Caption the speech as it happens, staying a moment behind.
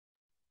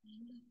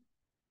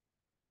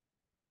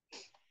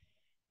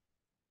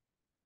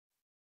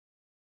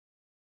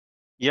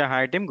Yeah,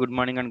 hi Tim. Good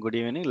morning and good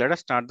evening. Let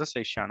us start the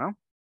session.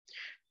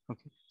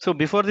 Okay. So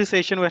before this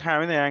session, we're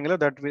having the Angular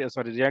that we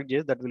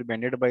React.js that will be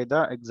ended by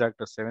the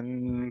exact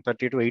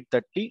 7:30 to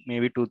 8:30,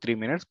 maybe 2-3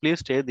 minutes. Please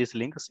stay this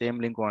link,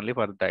 same link only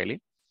for the daily.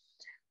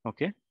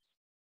 Okay.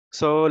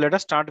 So let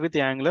us start with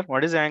the Angular.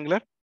 What is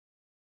Angular?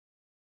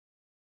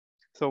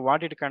 So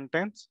what it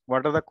contains?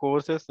 What are the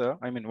courses?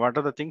 What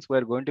are the things we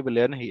are going to be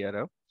learning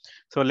here?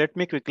 So let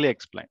me quickly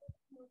explain.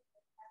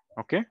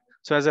 Okay.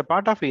 So as a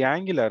part of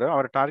Angular,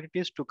 our target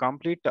is to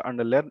complete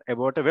and learn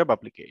about a web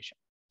application.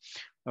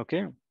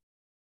 Okay.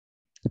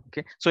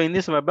 Okay, so in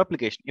this web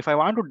application, if I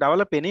want to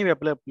develop any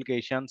web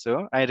application,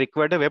 so I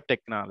require a web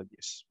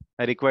technologies.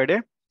 I require a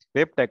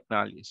web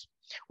technologies.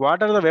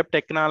 What are the web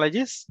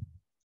technologies?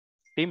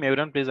 Team,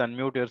 everyone, please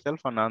unmute yourself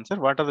and answer.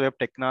 What are the web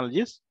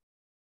technologies?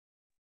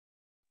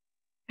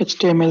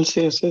 HTML,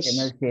 CSS.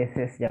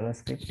 CSS,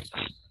 JavaScript.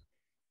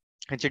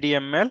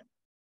 HTML,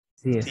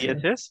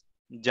 CSS,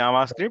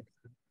 JavaScript,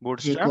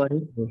 Bootstrap,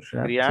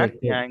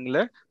 React,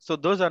 Angular. So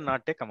those are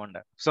not a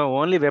commander. So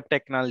only web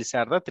technologies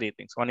are the three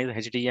things. One is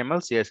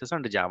HTML, CSS,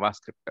 and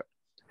JavaScript.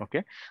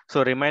 Okay.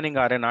 So remaining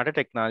are not a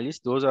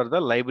technologies. Those are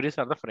the libraries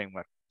or the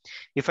framework.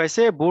 If I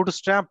say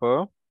Bootstrap,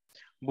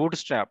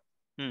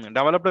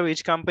 developed by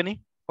which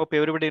company? Hope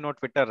everybody know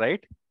Twitter,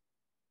 right?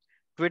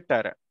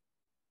 Twitter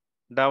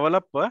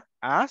develop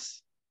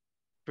as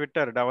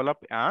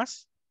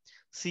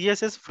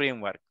CSS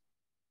framework.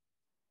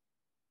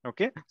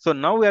 Okay. So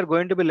now we are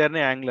going to be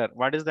learning Angular.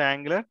 What is the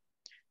Angular?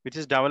 Which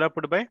is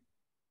developed by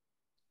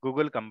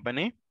Google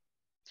company.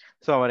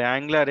 So our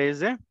Angular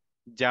is a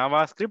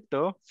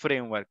JavaScript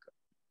framework.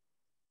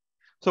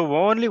 So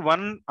only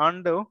one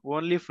and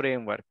only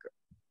framework.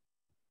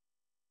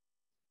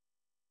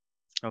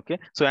 Okay.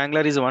 So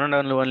Angular is one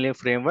and only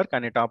framework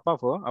on the top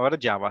of our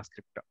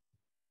JavaScript.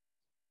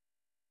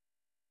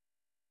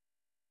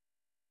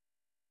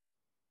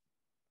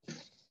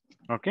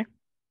 Okay.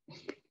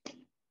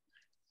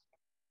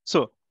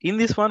 So in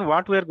this one,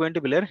 what we are going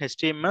to be learn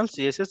HTML,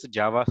 CSS,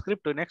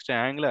 JavaScript. Next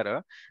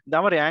Angular.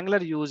 Our Angular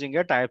using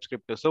a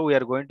TypeScript. So we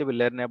are going to be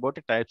learn about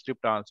a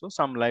TypeScript also,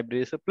 some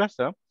libraries plus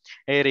a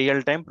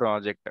real-time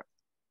project.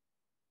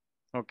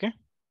 Okay.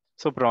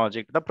 So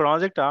the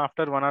project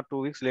after 1 or 2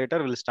 weeks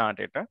later will start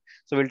it.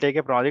 So we'll take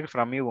a project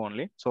from you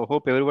only. So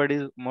hope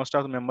everybody, most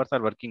of the members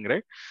are working,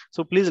 right?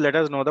 So please let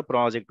us know the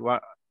project,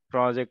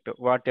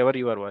 whatever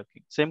you are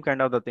working. Same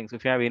kind of the things.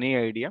 If you have any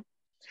idea,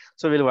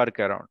 so we'll work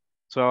around.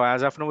 So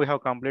as of now, we have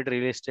complete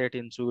real estate,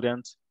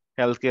 insurance,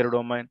 healthcare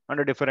domain,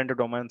 and different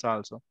domains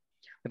also.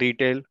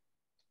 Retail,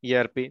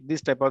 ERP,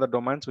 this type of the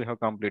domains we have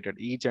completed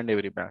each and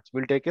every batch.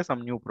 We'll take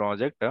some new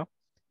project.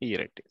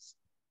 Here it is.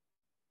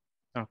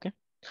 Okay.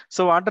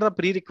 So what are the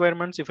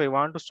pre-requirements if I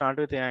want to start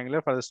with the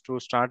Angular? For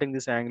starting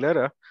this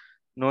Angular,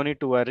 no need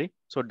to worry.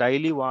 So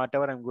daily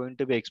whatever I'm going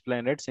to be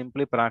explained it,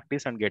 simply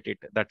practice and get it.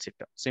 That's it.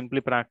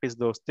 Simply practice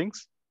those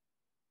things.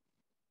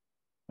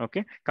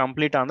 Okay.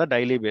 Complete on the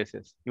daily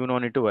basis. You no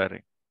need to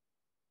worry.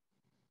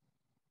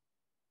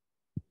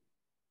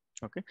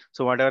 Okay.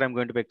 So whatever I'm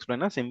going to be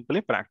explaining,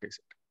 simply practice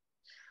it.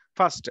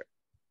 First,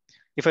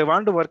 if I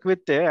want to work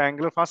with the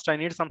Angular, first I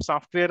need some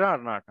software or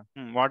not.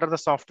 What are the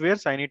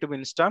softwares I need to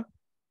install?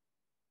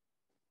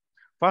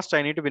 First,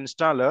 I need to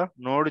install a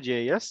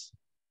Node.js.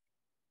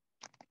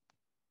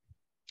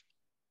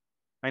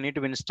 I need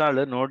to install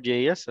a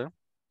Node.js.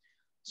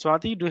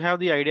 Swati, do you have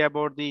the idea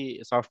about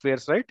the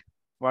softwares, right?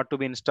 What to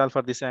be installed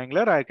for this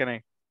Angular?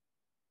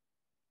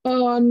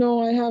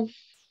 No, I have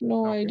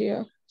no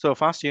idea. So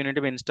first you need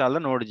to install the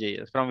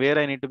Node.js. From where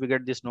I need to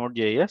get this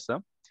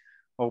Node.js?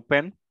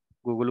 Open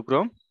Google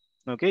Chrome.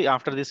 Okay.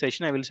 After this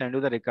session, I will send you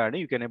the recording.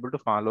 You can able to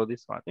follow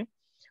this, Swati.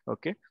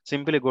 Okay.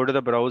 Simply go to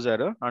the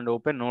browser and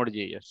open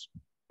Node.js.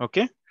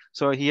 Okay.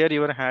 So here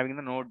you are having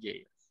the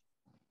Node.js.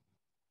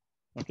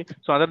 Okay.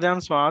 So other than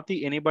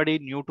Swati, anybody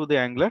new to the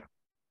Angular?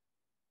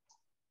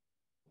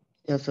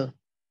 Yes, sir.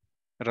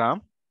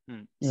 Ram?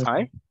 Yes,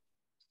 Sai? sir.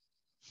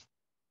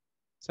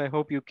 So I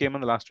hope you came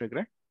on the last week,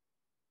 right?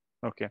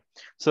 Okay.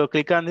 So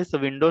click on this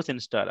Windows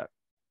installer.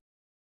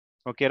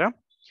 Okay, Ram?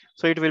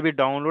 So it will be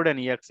download an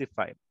exe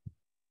file.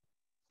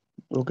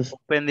 Okay.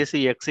 Open this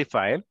exe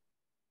file.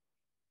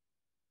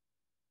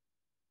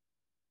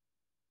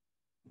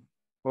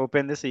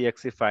 Open this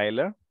exe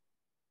file.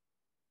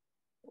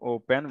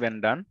 Open when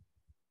done.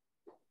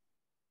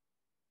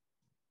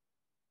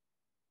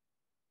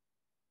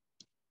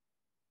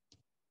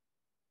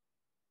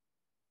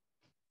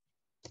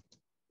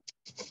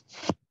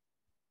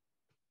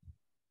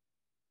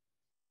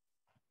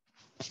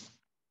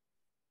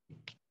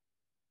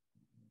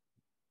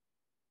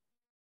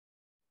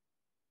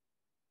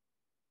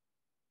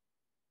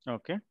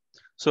 Okay.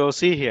 So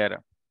see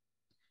here.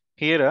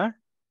 Here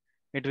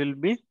it will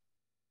be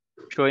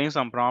showing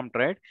some prompt,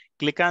 right?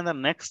 Click on the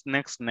next.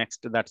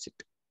 That's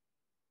it.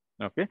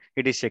 Okay.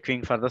 It is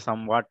checking for the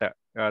somewhat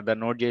the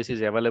Node.js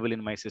is available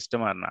in my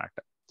system or not.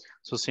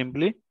 So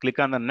simply click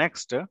on the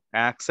next,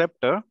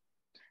 accept,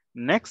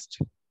 next.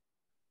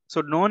 So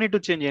no need to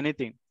change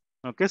anything.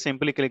 Okay.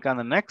 Simply click on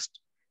the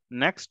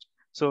next.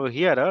 So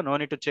here, no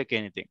need to check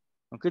anything.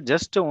 Okay,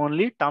 just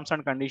only terms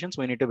and conditions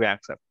we need to be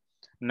accept.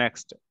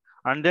 Next,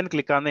 and then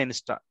click on the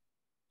install.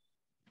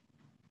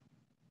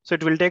 So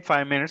it will take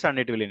 5 minutes and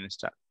it will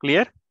install.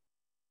 Clear?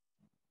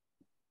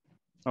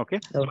 Okay.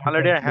 So Okay,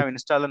 already sir. I have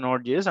installed the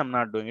Node.js. I'm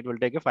not doing it. It will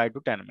take a 5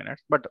 to 10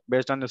 minutes, but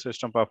based on the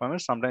system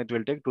performance, sometimes it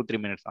will take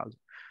 2-3 minutes also.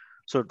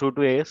 So 2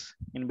 to AS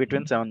in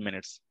between 7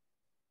 minutes.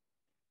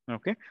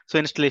 Okay. So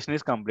installation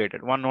is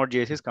completed. One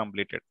Node.js is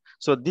completed.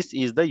 So this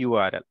is the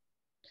URL.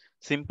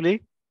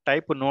 Simply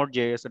type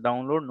Node.js,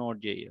 download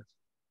Node.js.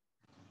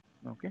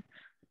 Okay.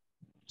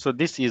 So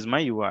this is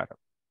my URL.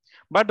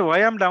 But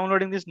why I'm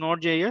downloading this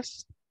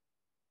Node.js?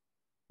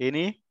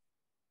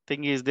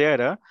 Anything is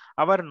there?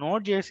 Our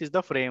Node.js is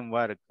the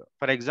framework.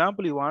 For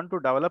example, you want to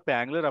develop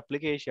Angular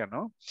application.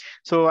 No?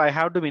 So I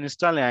have to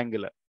install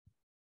Angular.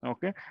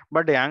 Okay,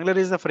 but Angular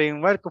is the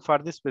framework for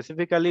this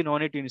specifically no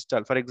need to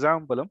install. For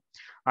example,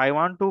 I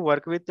want to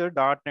work with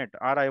 .NET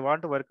or I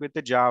want to work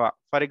with Java.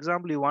 For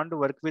example, you want to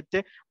work with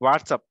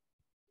WhatsApp.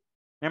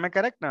 Am I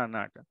correct or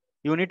not?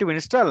 You need to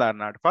install or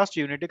not. First,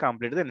 you need to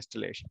complete the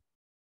installation.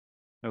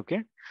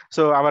 Okay,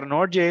 so our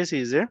Node.js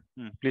is a,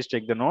 please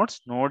take the notes.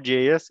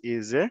 Node.js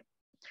is a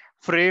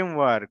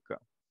framework.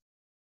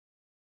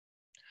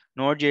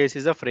 Node.js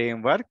is a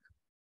framework.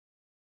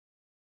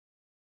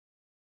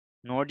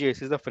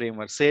 Node.js is the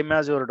framework, same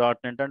as your .NET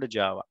and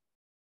Java.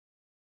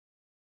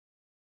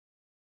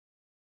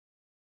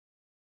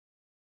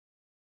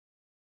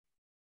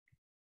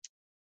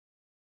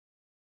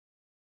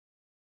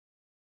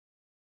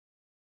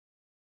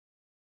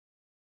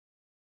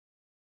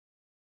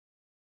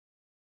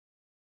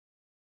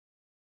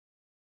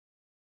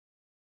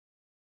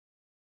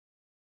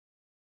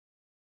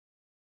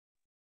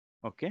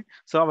 Okay,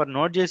 so our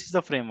Node.js is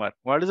the framework.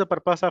 What is the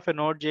purpose of a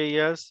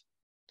Node.js?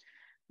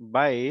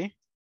 By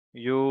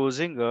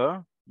using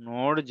a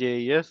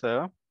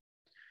Node.js,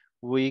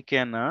 we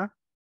can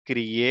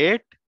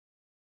create,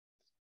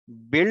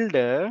 build,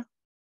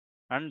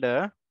 and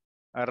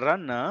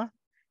run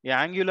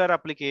Angular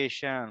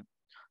application.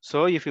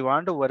 So if you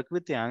want to work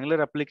with the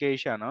Angular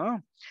application,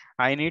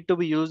 I need to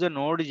be use the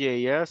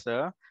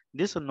Node.js.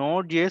 This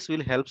Node.js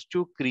will helps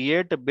to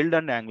create, build,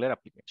 and Angular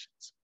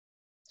applications.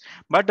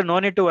 But no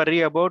need to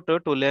worry about to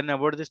learn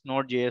about this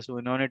Node.js.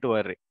 We no need to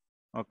worry.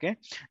 Okay,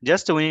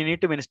 just we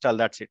need to install.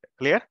 That's it.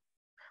 Clear?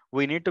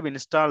 We need to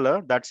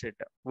install. That's it.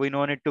 We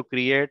no need to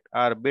create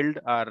or build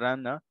or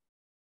run.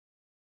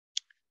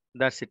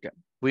 That's it.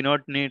 We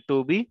not need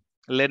to be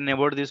learn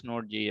about this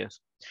Node.js.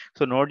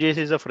 So Node.js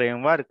is a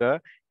framework.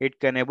 It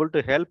can able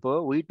to help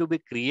we to be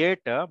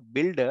create,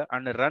 build,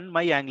 and run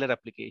my Angular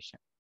application.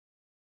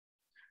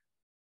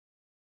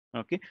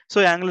 Okay. So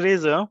Angular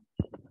is a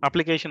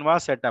application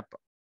was set up.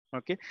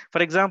 Okay.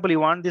 For example, you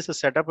want this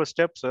setup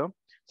steps.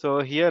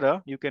 So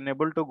here you can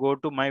able to go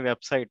to my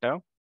website.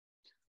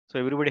 So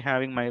everybody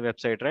having my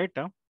website, right?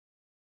 If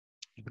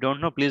you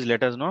don't know, please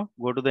let us know.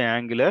 Go to the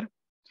Angular.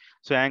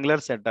 So Angular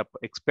setup,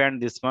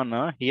 expand this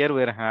one. Here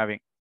we are having.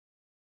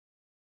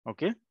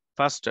 Okay.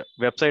 First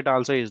website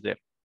also is there.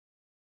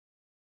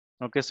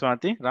 Okay,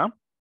 Swati, Ram.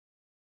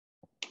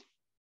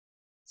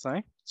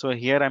 Sorry. So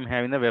here I'm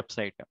having the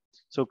website.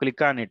 So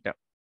click on it.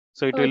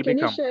 So it will Can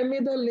you become. share me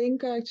the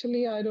link?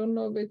 Actually, I don't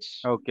know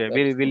which. Okay.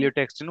 Will you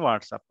text in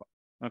WhatsApp?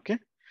 Okay.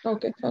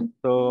 Okay, fine.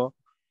 So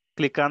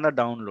click on the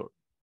download.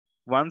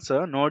 Once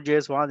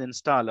Node.js was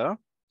installed,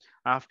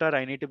 after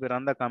I need to be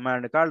run the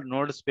command called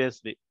node space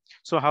v.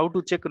 So how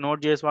to check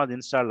Node.js was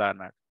installed or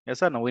not?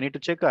 Yes or no? We need to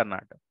check or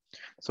not.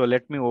 So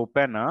let me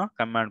open a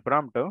command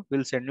prompt.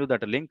 We'll send you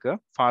that link.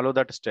 Follow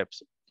that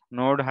steps.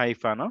 Node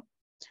hyphen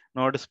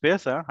node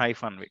space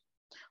hyphen v.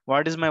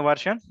 What is my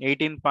version?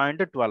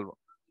 18.12.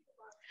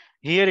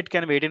 Here it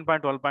can be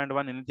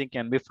 18.12.1. Anything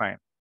can be fine.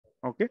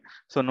 Okay.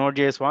 So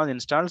Node.js was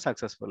installed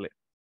successfully.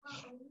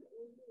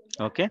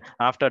 Okay.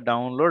 After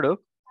download,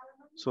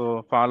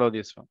 so follow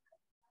this one.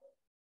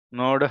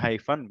 Node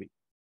hyphen v.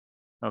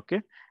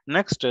 Okay.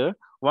 Next,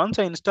 once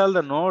I install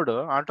the node,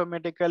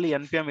 automatically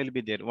npm will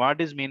be there.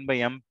 What is mean by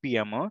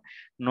npm?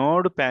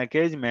 Node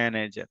package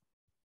manager.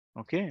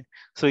 Okay.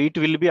 So it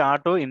will be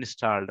auto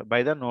installed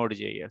by the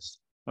Node.js.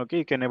 Okay.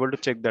 You can able to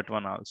check that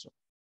one also.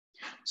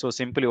 So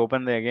simply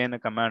open the again a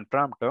command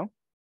prompt.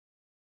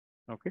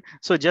 Okay.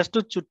 So just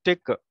to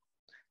check,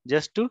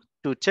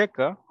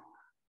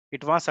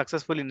 it was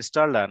successfully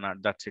installed or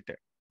not. That's it.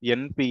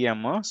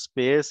 npm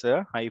space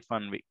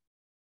hyphen v.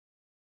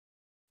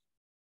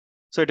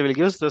 So it will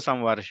give us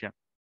some version.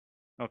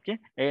 Okay.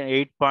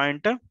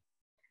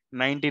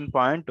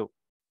 8.19.2.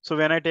 So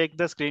when I take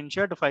the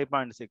screenshot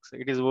 5.6,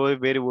 it is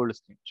very old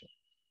screenshot.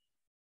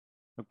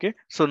 Okay.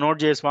 So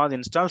Node.js was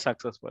installed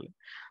successfully.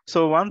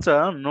 So once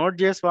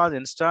Node.js was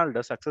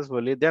installed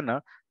successfully,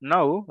 then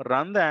now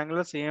run the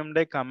Angular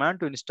cmd command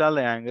to install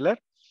the Angular.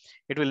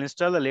 It will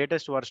install the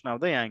latest version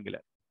of the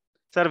Angular.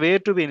 Sir, where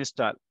to be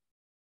installed?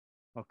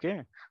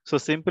 Okay. So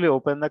simply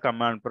open the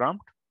command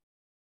prompt.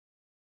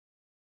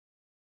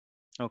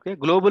 Okay.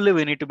 Globally,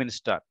 we need to be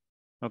installed.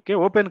 Okay.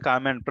 Open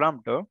command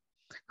prompt.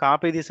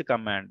 Copy this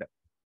command.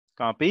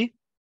 Copy.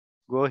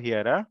 Go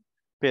here.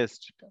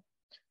 Paste.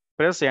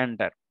 Press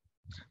enter.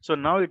 So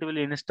now it will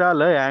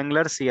install a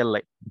Angular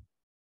CLI.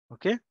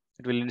 Okay,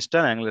 it will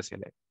install Angular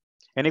CLI.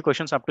 Any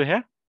questions up to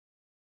here?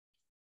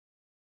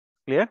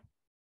 Clear?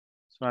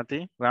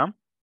 Swati, Ram,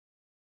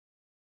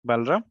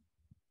 Balram?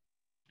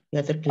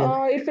 Yes, sir,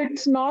 clear. If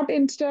it's not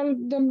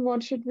installed, then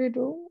what should we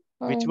do?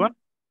 Which one?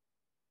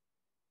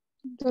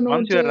 The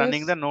Once you are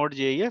running Node.js. the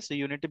Node.js, so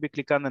you need to be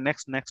click on the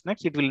next,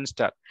 it will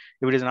install.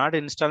 If it is not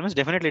installed, means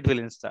definitely it will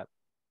install.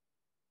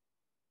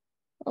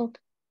 Okay.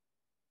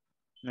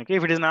 Okay,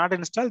 if it is not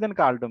installed, then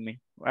call to me.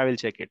 I will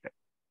check it.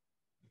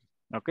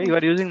 Okay, you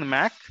are using the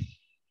Mac?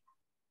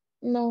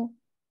 No.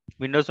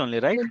 Windows only,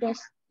 right? Windows.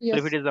 So if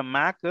Yes. it is a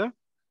Mac,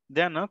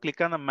 then click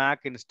on the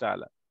Mac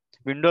installer.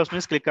 Windows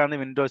means click on the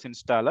Windows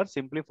installer.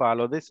 Simply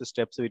follow these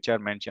steps which are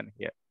mentioned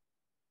here.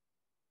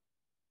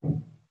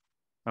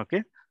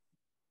 Okay.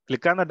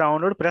 Click on the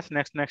download, press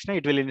next,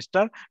 it will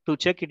install. To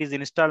check it is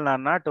installed or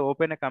not,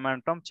 open a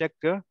command prompt, check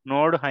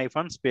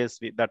node-space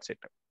v. That's it.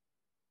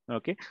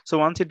 Okay. So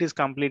once it is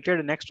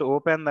completed, next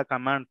open the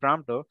command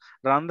prompt,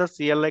 run the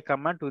CLI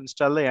command to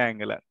install the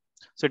Angular.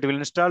 So it will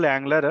install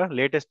Angular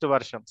latest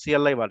version,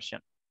 CLI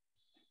version.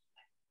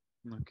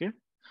 Okay.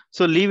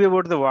 So leave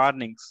about the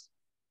warnings.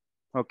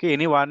 Okay.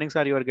 Any warnings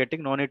are you are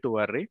getting, no need to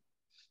worry.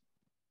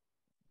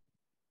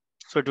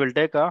 So it will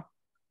take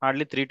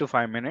hardly 3 to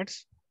 5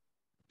 minutes.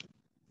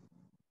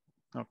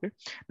 Okay.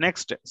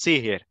 Next, see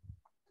here.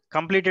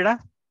 Completed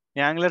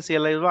Angular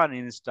CLI was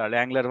installed.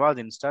 Angular was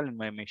installed in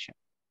my machine.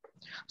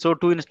 So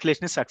 2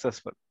 installation is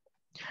successful.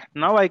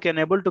 Now I can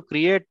able to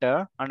create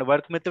and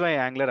work with my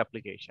Angular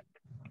application.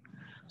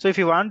 So if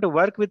you want to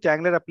work with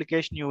Angular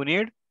application, you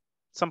need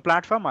some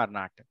platform or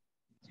not.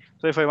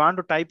 So if I want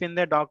to type in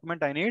the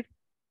document, I need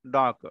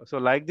doc. So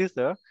like this,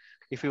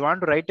 if you want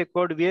to write a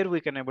code, where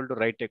we can able to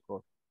write a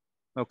code.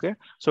 Okay.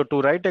 So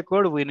to write a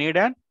code, we need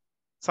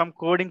some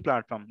coding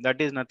platform. That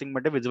is nothing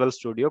but a Visual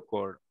Studio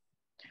Code.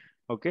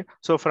 Okay.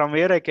 So from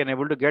where I can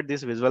able to get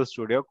this Visual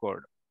Studio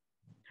Code.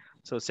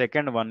 So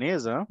second one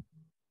is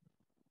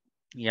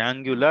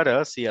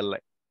Angular CLI.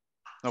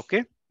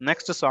 Okay.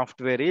 Next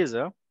software is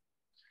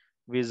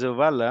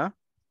Visual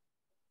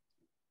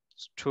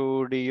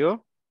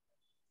Studio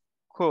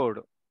Code.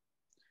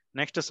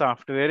 Next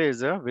software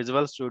is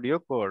Visual Studio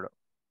Code.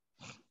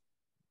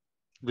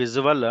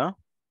 Visual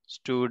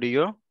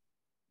Studio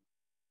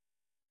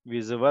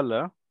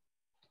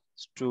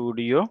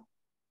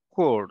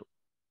Code.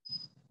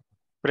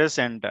 Press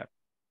enter.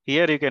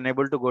 Here you can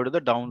able to go to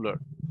the download.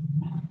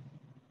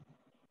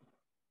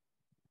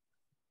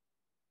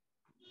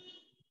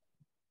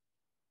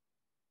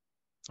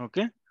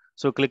 Okay.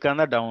 So click on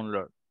the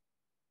download.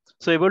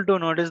 So able to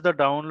notice the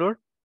download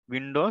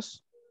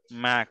Windows,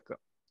 Mac.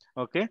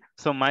 Okay.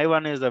 So my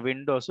one is the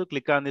Windows. So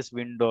click on this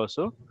Windows.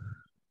 So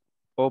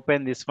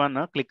open this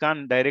one. Click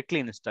on directly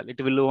install.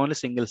 It will only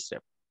single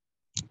step.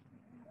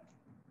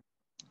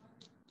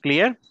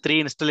 Clear?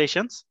 3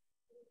 installations.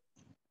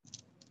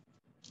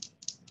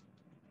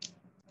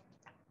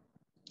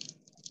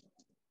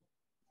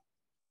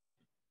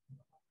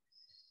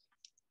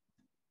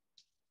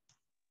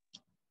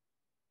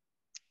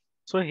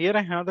 So here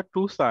I have the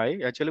 2 Sai.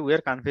 Actually, we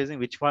are confusing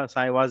which one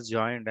Sai was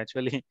joined.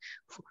 Actually,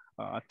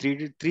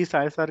 three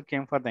Sai are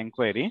came for the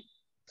inquiry.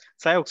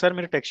 Sai, ఒకసారి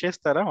మీరు text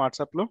చేస్తారా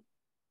WhatsApp లో?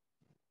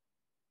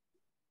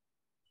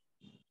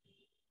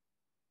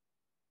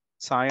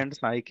 Sai and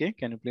Sai K,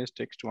 can you please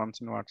text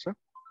once in WhatsApp?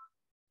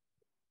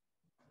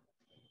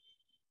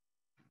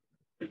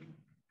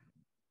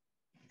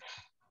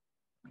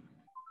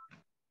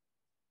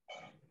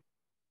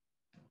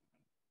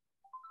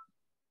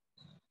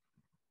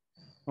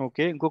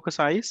 Okay, ఇంకొక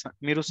సాయి,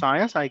 మీరు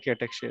సాయా సాయికి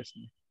text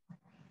చేసింది?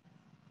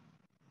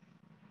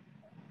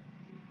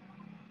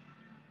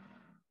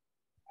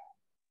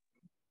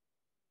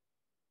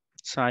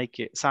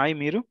 సాయికే. సాయి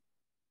మీరు?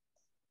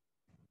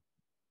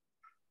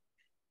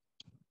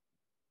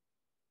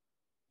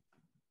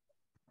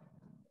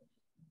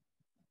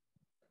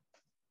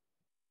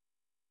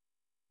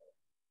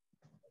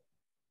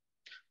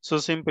 So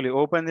simply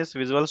open this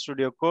Visual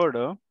Studio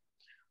Code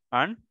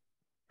and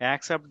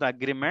accept the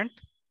agreement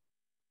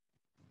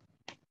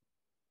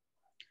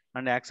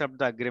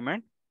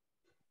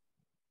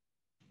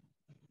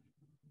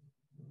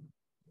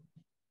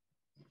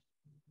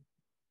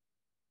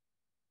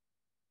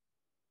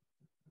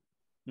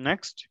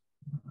Next,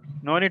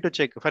 no need to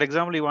check. For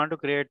example, you want to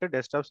create a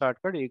desktop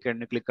shortcut, you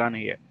can click on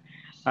here.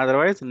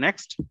 Otherwise,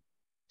 next,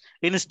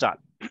 install.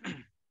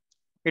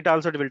 It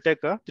also will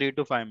take 3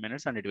 to 5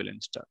 minutes and it will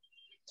install.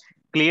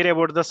 Clear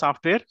about the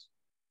software?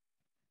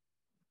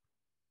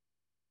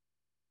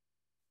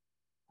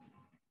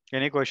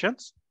 Any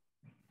questions?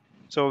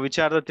 So which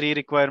are the 3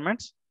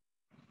 requirements?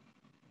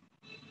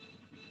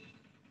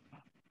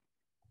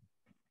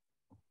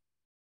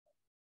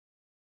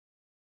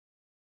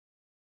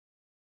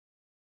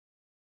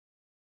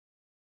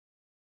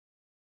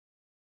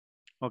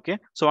 Okay,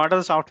 so what are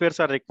the softwares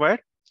are required?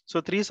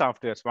 So 3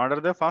 softwares. What are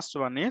the first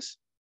one is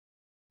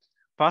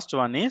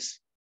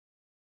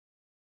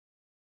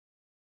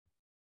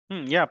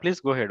yeah, please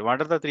go ahead.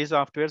 What are the 3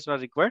 softwares are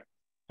required?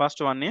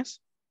 First one is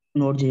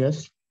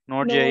Node.js.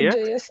 Node.js,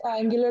 Node.js,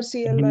 Angular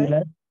CLI,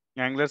 Angular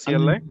Angular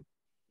and CLI,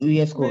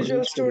 VS Code.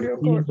 Visual Studio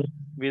Code.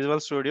 Visual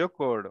Studio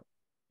Code.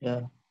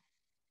 Yeah.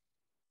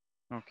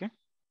 Okay.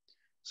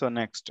 So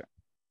next.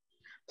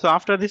 So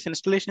after this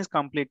installation is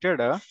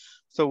completed,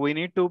 so we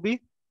need to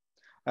be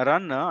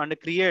run and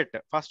create.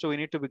 First, we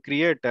need to be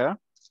create a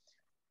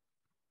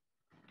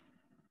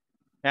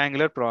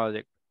Angular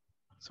project.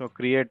 So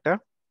create a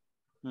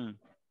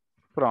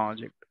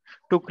project.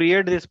 To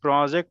create this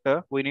project,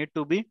 we need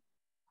to be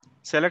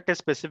select a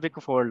specific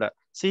folder.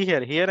 See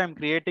here, I'm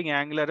creating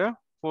Angular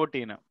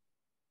 14.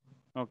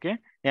 Okay,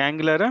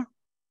 Angular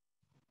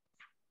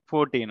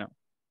 14.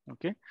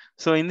 Okay,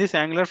 so in this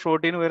Angular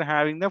 14, we're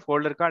having the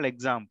folder called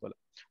example.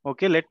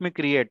 Okay, let me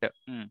create.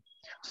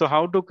 So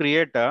how to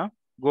create?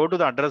 Go to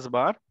the address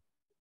bar,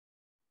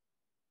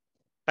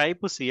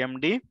 type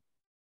cmd.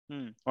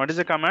 What is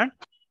the command?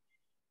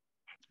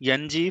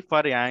 ng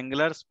for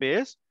Angular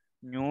space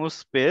new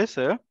space.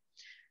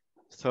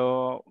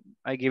 So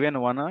I given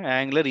one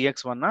Angular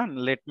ex1.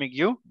 Let me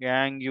give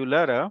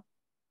Angular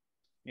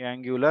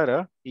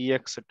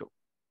ex2.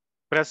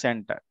 Press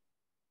enter.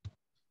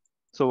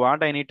 So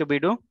what I need to be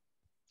do?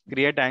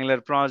 Create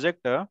Angular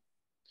project.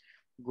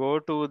 Go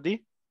to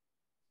the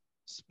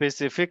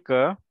specific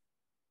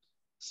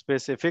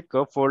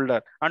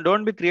folder, and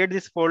don't be create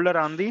this folder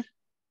on the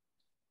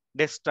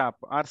desktop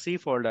or C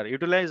folder.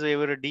 Utilize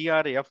your D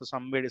or F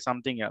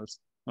something else.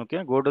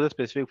 Okay, go to the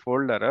specific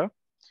folder.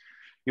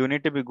 You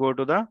need to be go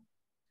to the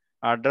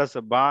address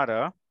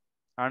bar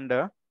and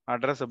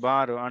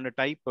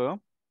type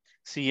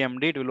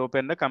cmd. It will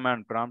open the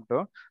command prompt.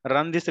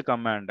 Run this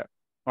command.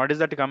 What is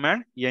that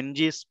command?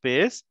 Ng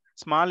space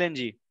small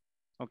ng.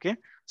 Okay,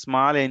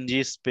 small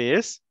ng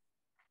space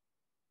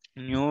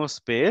new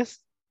space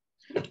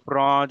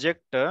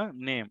project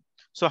name.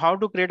 So how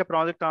to create a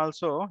project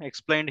also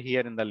explained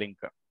here in the link.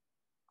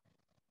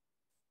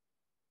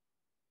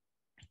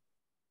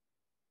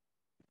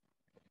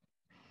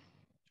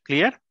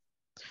 Clear?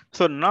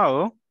 So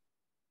now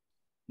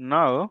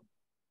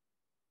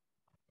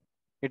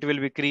it will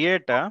be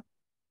create.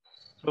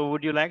 So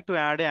would you like to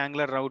add a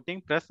Angular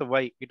routing? Press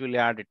Y, it will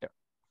add it.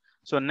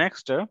 So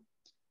next,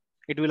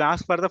 it will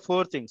ask for the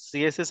 4 things: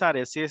 CSS or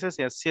SCSS,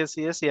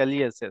 SCSS,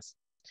 LESS.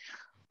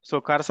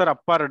 So cursor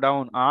up or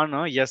down on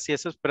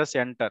SCSS, press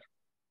enter.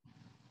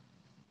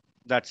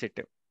 That's it.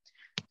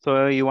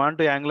 So you want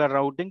to Angular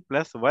routing,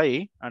 plus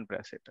Y and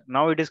press it.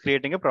 Now it is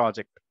creating a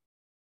project.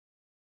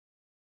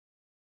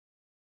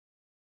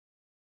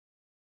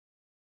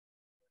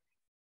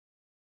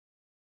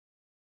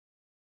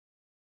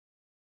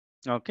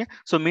 Okay,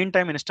 so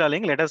meantime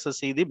installing, let us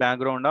see the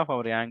background of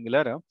our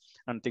Angular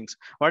and things.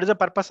 What is the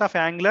purpose of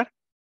Angular?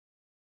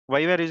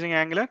 Why we are using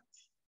Angular?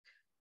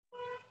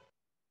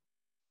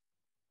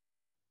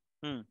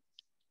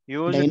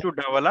 Use it to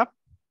develop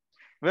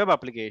web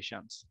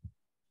applications.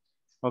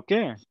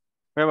 Okay,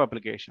 web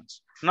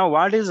applications. Now,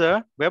 what is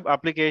a web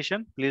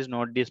application? Please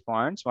note these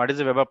points. What is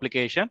a web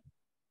application?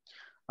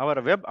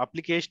 Our web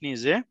application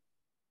is a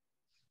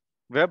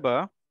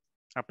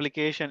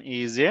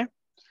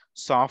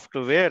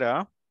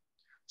software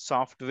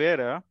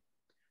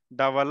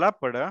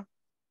developed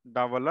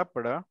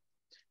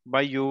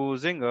by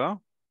using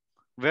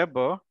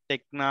web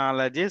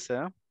technologies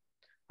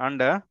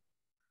and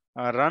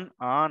run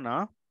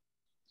on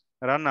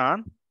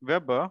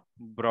web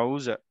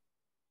browser.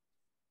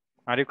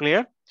 Are you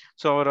clear?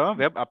 So our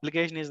web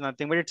application is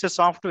nothing but it's a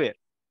software.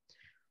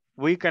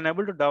 We can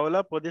able to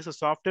develop this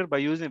software by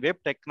using web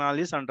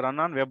technologies and run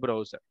on web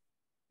browser.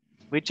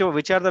 Which are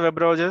the web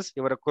browsers?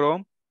 Your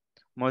Chrome,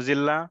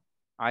 Mozilla,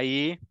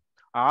 IE,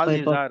 all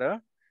these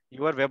are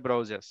your web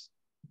browsers.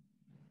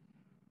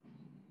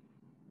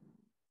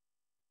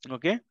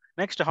 Okay.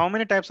 Next, how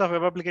many types of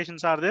web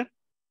applications are there?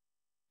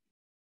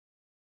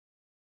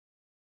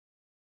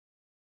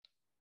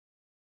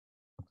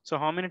 So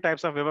how many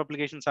types of web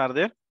applications are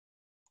there?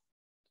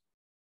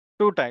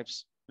 2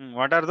 types.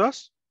 What are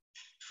those?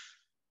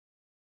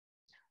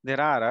 There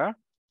are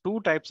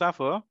 2 types of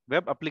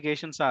web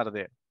applications are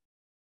there.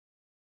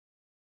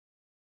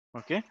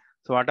 Okay.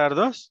 So what are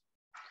those?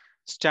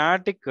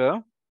 Static.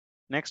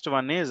 Next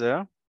one is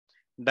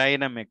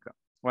dynamic.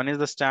 One is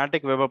the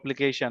static web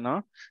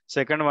application.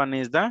 Second one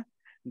is the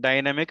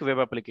dynamic web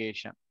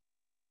application.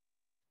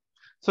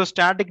 So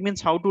static means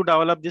how to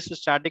develop this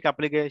static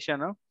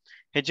application.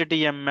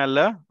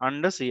 HTML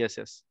and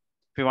CSS.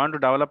 If you want to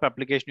develop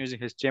application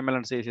using HTML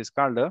and CSS, is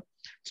called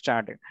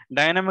static.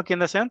 Dynamic in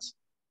the sense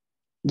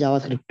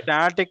JavaScript.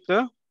 Static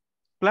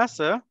plus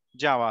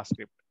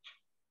JavaScript.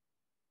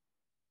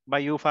 By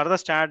you further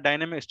start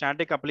dynamic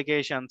static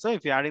applications,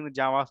 if you adding the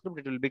JavaScript,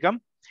 it will become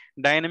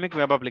dynamic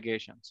web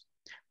applications.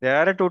 There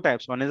are 2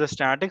 types. One is the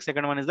static,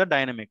 second one is the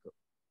dynamic.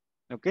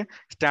 Okay,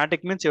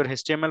 static means your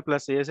HTML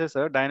plus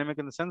CSS. Dynamic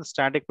in the sense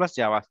static plus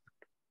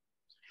JavaScript.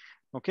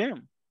 Okay.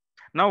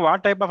 Now,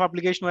 what type of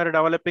application we are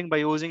developing by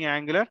using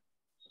Angular?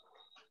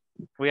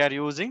 We are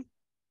using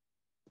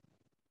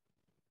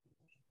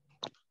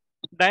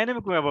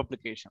dynamic web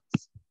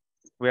applications.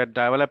 We are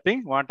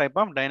developing what type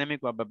of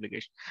dynamic web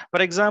application.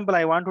 For example,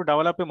 I want to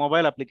develop a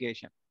mobile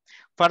application.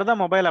 For the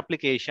mobile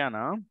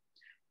application,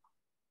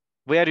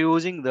 we are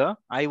using the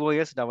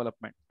iOS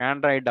development,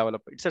 Android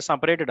development. It's a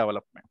separate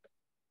development.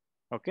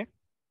 Okay,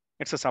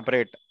 it's a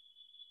separate.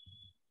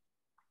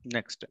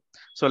 Next,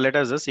 so let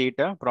us see it.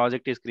 A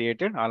project is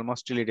created.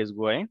 Almost till it is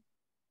going.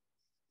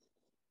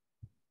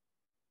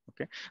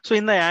 Okay, so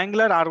in the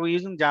Angular, are we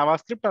using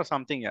JavaScript or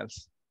something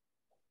else?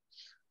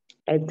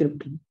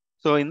 TypeScript.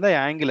 So in the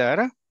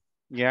Angular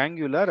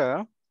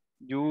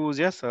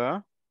uses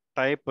a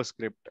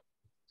TypeScript.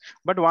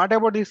 But what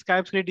about this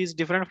TypeScript is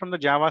different from the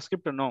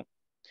JavaScript? No.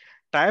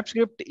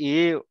 TypeScript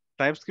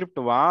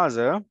was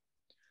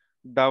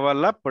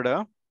developed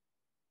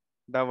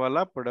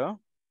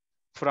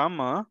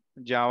from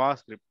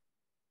JavaScript.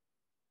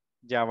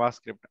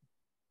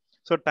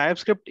 So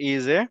TypeScript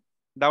is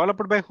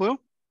developed by who?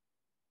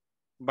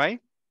 By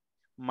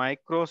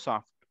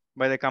Microsoft,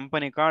 by the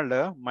company called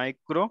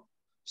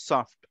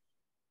Microsoft.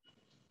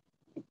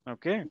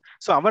 Okay,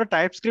 so our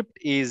TypeScript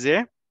is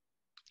a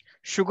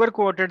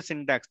sugar-coated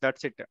syntax.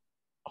 That's it.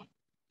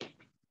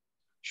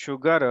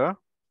 Sugar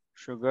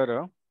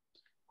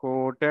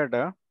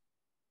coated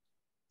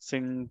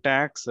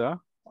syntax of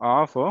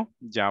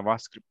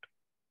JavaScript.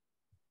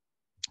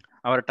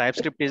 Our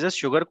TypeScript is a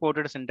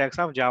sugar-coated syntax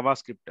of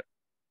JavaScript.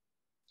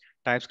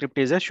 TypeScript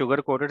is a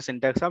sugar-coated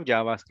syntax of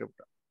JavaScript.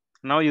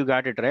 Now you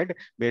got it, right?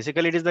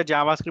 Basically, it is the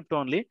JavaScript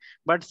only,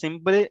 but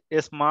simply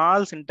a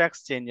small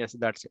syntax changes.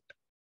 That's it.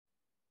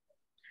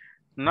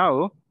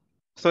 Now,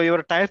 so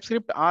your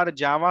TypeScript or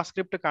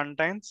JavaScript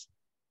contains,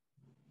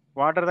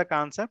 what are the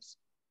concepts?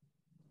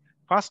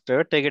 First,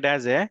 take it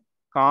as a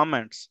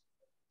comments.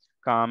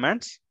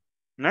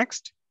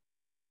 Next,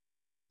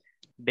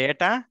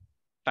 data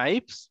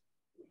types.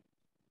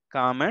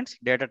 Comments,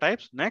 data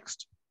types.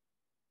 Next,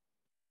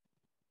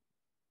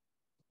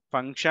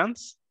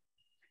 functions.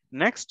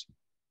 Next,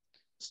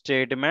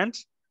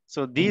 statements.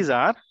 So these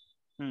are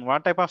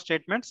what type of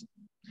statements?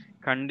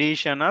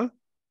 Conditional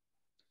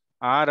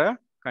or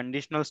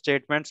conditional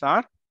statements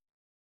are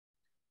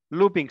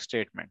looping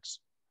statements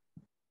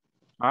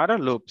or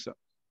loops.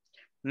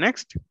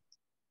 Next,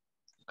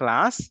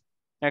 class,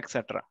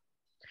 etc.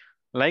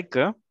 Like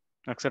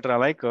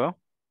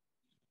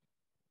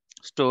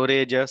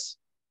storages,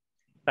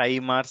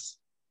 timers,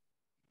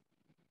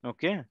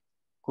 okay,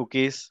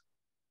 cookies,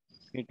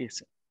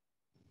 etc.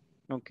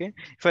 Okay,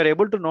 if you are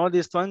able to know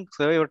this one,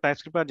 so your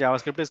TypeScript or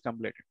JavaScript is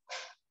completed.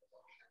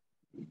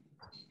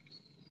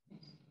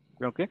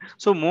 Okay,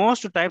 so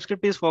most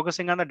TypeScript is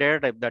focusing on the data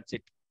type. That's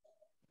it.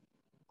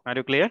 Are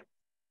you clear?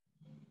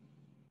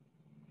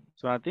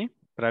 Swati,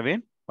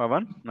 Praveen,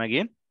 Pavan,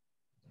 Nagin,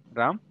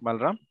 Ram,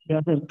 Balram.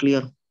 Yeah, sir,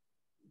 clear.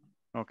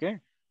 Okay,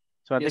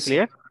 Swati, Yes,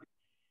 clear? sir.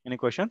 Any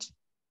questions?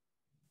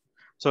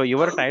 So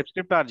your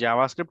TypeScript or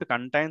JavaScript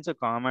contains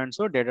comments,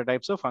 data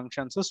types,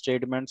 functions,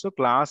 statements,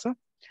 class,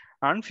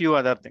 and few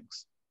other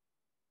things.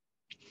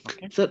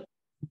 Okay. Sir,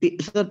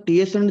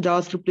 TS and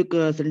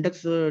JavaScript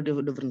syntax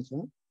difference.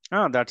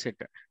 Huh? That's it.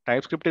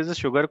 TypeScript is a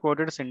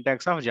sugar-coated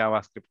syntax of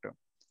JavaScript.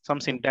 Some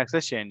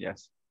syntaxes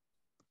changes.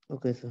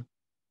 Okay, sir.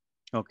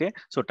 Okay.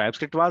 So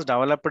TypeScript was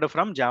developed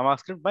from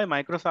JavaScript by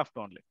Microsoft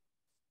only.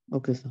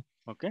 Okay, sir.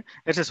 Okay.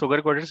 It's a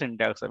sugar-coated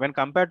syntax. When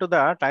compared to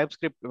the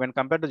TypeScript, when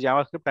compared to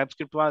JavaScript,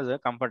 TypeScript was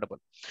comfortable.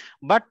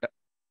 But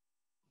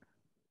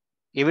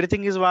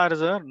everything was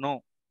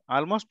no.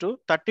 Almost to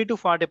 30 to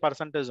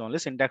 40% is only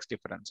syntax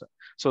difference.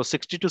 So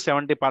 60 to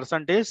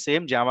 70% is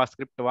same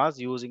JavaScript was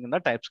using in the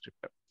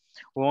TypeScript.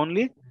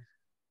 Only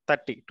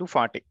 30 to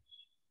 40.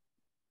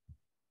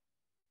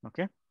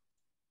 Okay.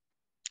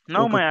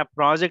 Now Okay. my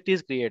project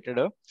is created.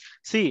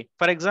 See,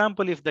 for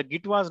example, if the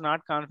Git was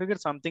not configured,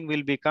 something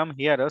will become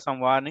here. Some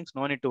warnings,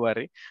 no need to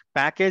worry.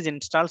 Package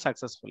installed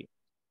successfully.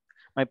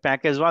 My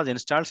package was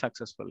installed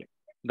successfully.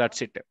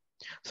 That's it.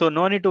 So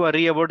no need to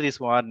worry about these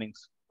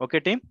warnings.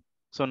 Okay, team?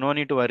 So no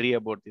need to worry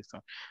about this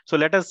one. So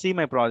let us see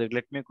my project.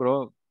 Let me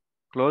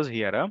close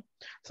here.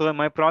 So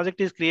my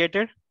project is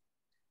created.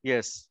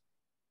 Yes.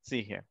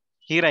 See here.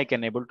 Here I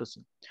can able to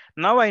see.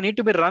 Now I need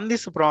to be run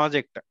this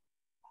project.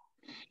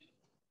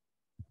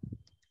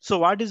 So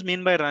what is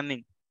mean by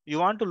running? You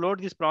want to load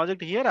this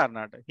project here or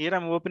not? Here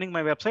I'm opening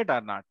my website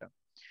or not?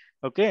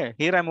 Okay,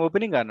 here I'm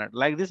opening or not?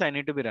 Like this I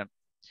need to be run.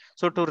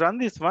 So to run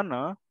this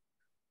one,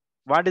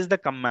 what is the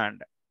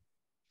command?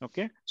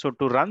 Okay, so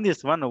to run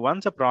this one,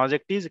 once a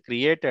project is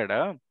created,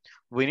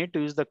 we need to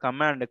use the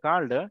command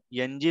called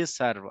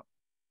ng-serve.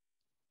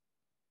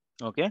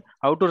 Okay,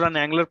 how to run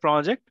Angular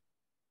project?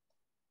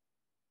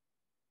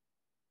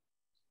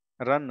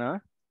 Run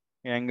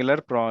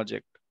Angular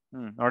project.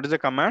 What is the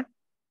command?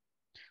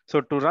 So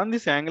to run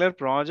this Angular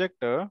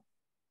project,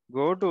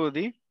 go to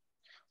the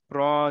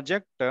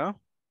project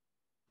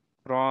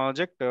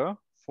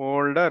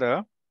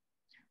folder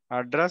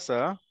address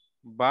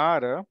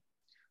bar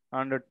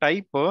and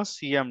type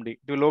cmd.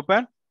 It will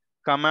open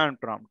command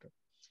prompt.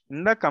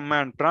 In the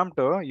command prompt,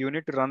 you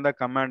need to run the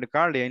command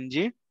called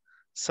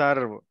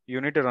ng-serve.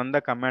 You need to run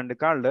the command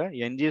called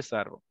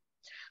ng-serve.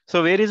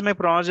 So where is my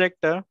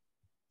project?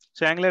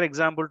 So Angular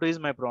example 2 is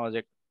my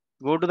project.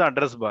 Go to the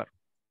address bar.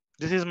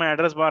 This is my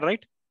address bar,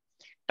 right?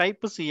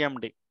 Type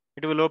cmd.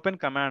 It will open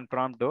command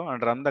prompt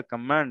and run the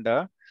command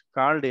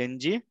called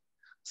ng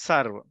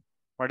serve.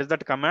 What is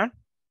that command?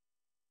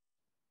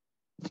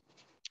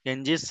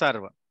 ng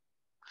serve.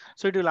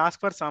 So it will ask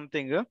for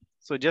something.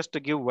 So just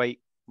give y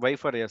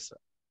for yes.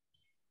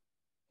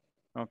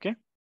 Okay.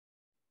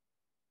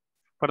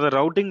 For the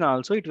routing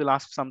also, it will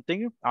ask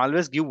something.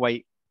 Always give y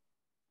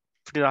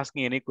if it is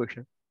asking any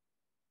question.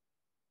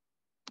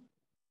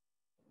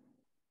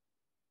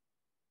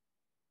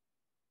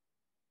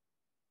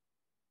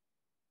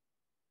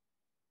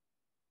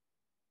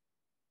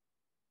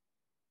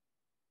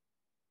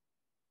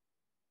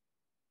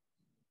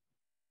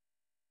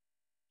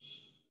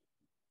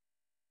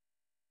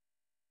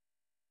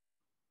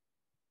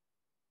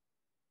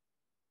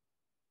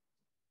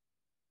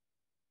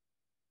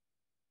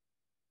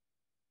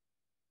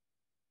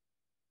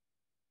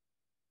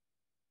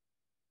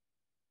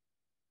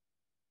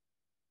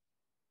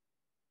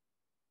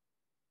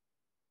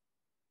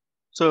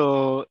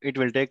 So it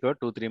will take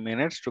 2-3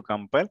 minutes to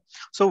compile.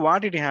 So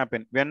what it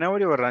happen whenever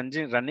you are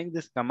running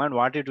this command,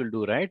 what it will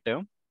do, right?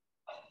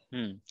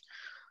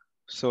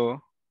 So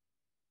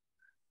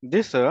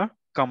this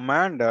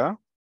command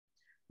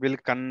will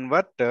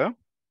convert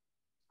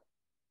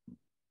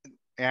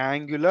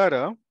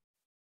Angular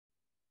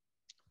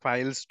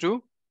files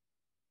to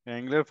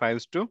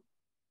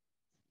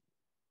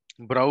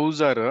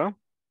browser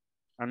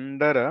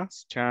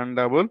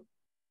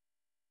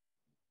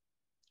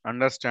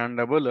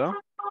understandable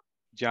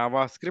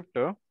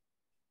JavaScript,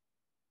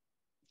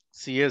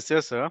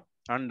 CSS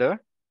and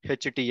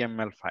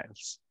HTML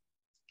files.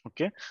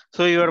 Okay,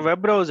 so your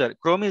web browser,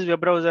 Chrome is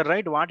web browser,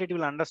 right? What it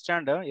will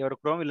understand, your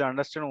Chrome will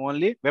understand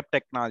only web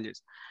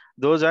technologies.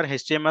 Those are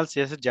HTML,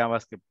 CSS,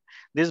 JavaScript.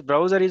 This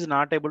browser is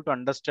not able to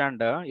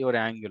understand your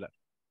Angular.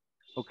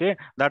 Okay,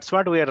 that's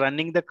what we are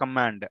running the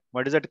command.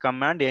 What is that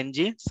command?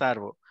 ng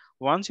servo.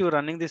 Once you are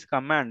running this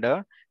command,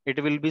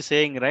 it will be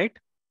saying, right?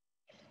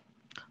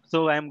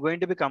 So I am going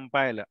to be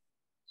compile.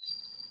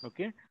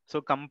 Okay,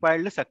 so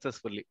compiled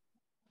successfully.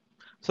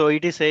 So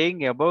it is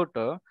saying about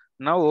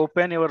now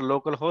open your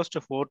localhost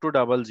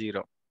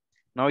 4200.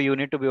 Now you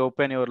need to be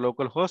open your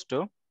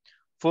localhost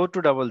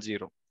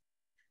 4200.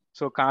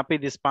 So copy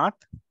this path.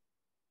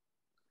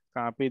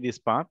 Go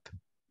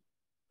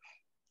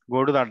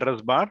to the address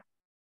bar.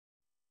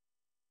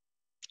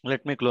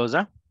 Let me close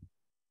a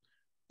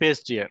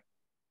paste here.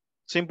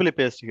 Simply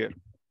paste here.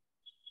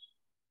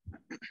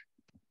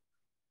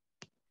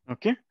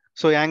 Okay.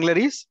 So Angular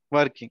is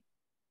working.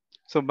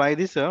 So by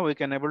this, we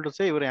can able to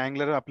say your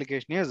Angular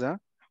application is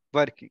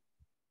working.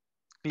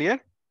 Clear?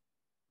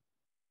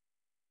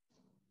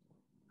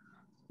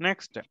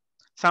 Next,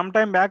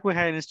 sometime back we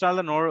have installed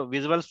the Node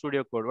Visual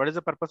Studio Code. What is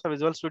the purpose of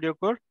Visual Studio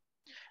Code?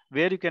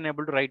 Where you can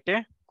able to write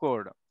a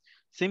code.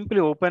 Simply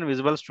open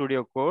Visual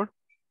Studio Code.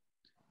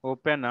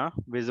 Open a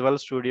Visual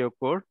Studio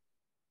Code.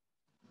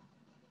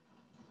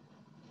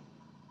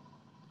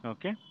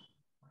 Okay.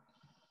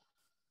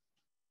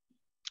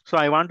 So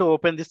I want to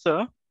open this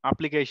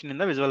application in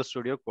the Visual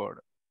Studio Code.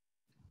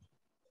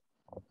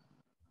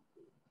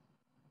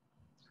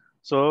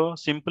 So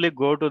simply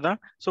go to the,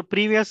 so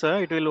previous,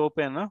 it will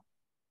open.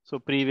 So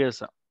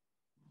previous,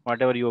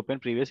 whatever you open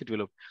previous, it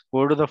will open.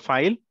 Go to the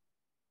file,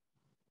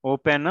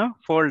 open a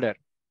folder.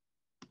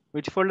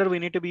 Which folder we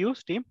need to be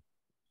used, team?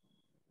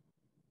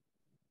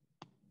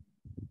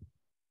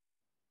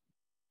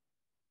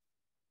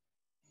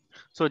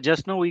 So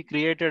just now we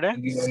created a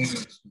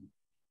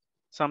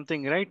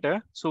something, right?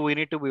 So we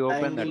need to be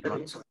open that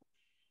one.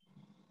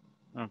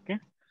 Okay.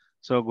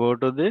 So go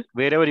to the,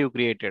 wherever you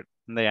created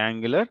the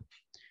Angular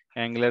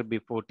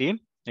B14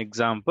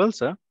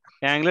 examples,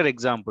 Angular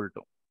example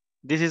 2.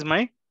 This is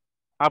my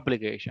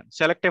application.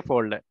 Select a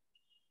folder.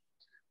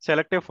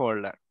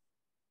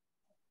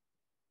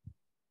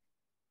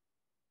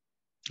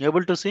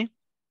 Able to see?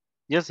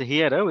 Yes,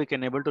 here we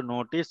can able to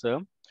notice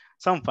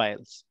some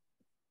files.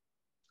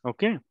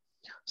 Okay.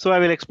 So I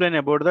will explain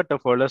about the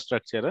folder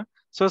structure.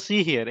 So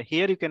see here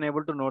you can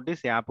able to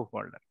notice app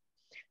folder.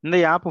 In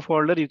the app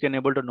folder, you can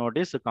able to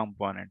notice a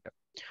component.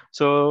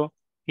 So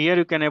here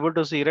you can able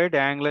to see, right,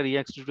 Angular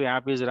ext2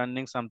 app is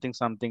running something.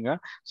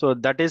 So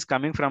that is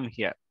coming from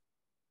here.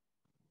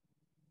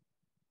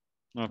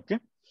 Okay.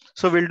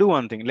 So we'll do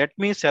one thing. Let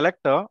me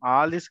select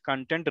all this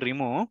content,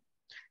 remove,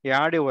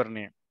 add your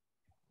name.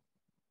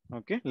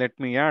 Okay. Let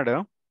me add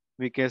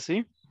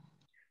VKC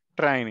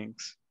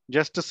trainings.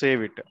 Just to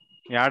save it.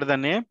 Add the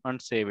name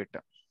and save it.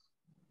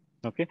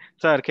 Okay.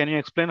 Sir, can you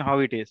explain how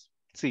it is?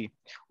 See,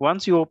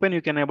 once you open,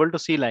 you can able to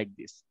see like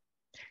this.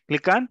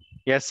 Click on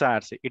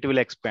SRC, it will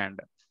expand.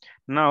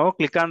 Now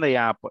click on the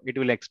app, it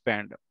will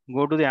expand.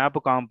 Go to the app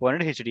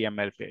component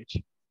HTML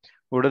page.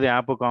 Go to the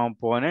app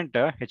component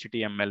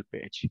HTML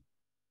page.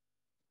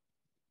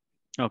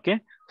 Okay,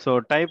 so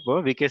type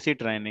VKC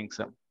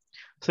trainings.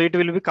 So it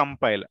will be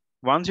compile.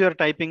 Once you are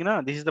typing,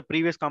 this is the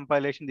previous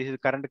compilation, this is the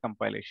current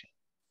compilation.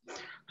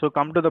 So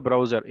come to the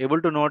browser,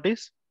 able to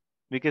notice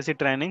VKC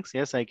trainings?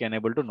 Yes, I can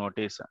able to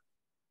notice.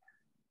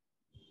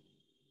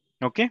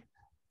 Okay,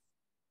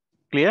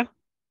 clear?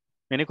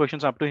 Any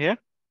questions up to here?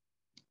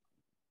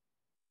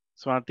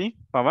 Swati,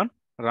 Pavan,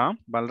 Ram,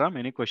 Balram,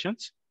 any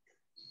questions?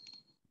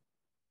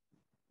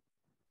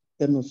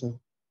 No, sir.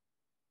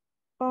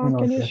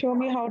 Can you Okay. show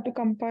me how to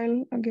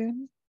compile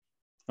again?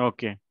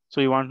 Okay,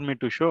 so you want me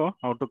to show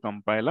how to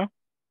compile?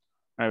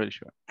 I will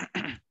show.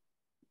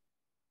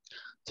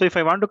 So if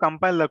I want to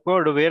compile the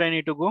code, where I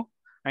need to go?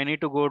 I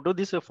need to go to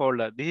this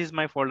folder. This is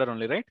my folder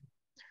only, right?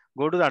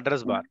 Go to the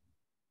address bar.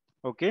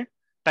 Okay,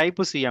 type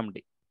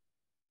CMD.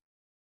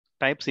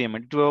 Type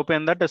CMD to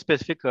open that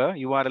specific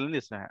URL in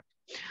this.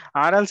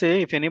 Or else,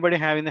 if anybody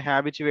having the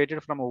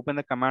habituated from open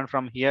the command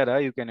from here,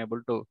 you can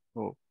able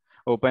to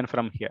open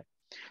from here.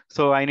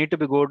 So I need to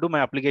be go to my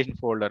application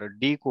folder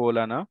D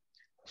colon.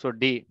 So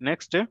D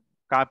next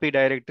copy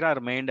directory or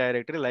main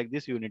directory like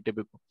this you need to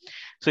be.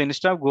 So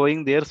instead of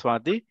going there,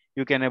 Swati,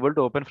 you can able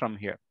to open from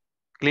here.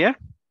 Clear?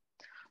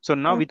 So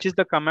now which is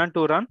the command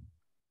to run?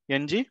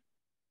 Ng?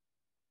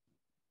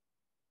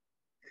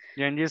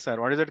 Ng sir.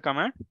 What is that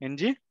command?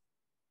 Ng?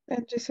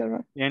 Ng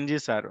server. Ng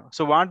sir.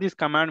 So what this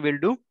command will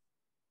do?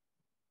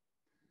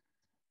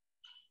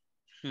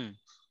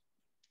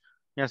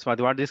 Yes,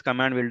 what this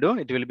command will do?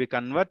 It will be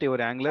convert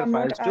your Angular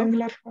files to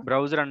Angular.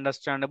 browser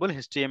understandable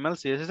HTML,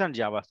 CSS, and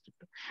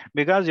JavaScript.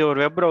 Because your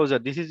web browser,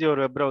 this is your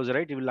web browser,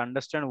 right? You will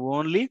understand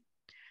only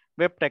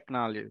web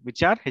technology,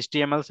 which are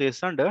HTML,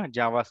 CSS, and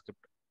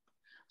JavaScript.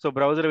 So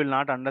browser will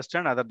not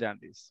understand other than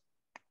this.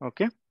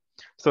 Okay.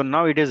 So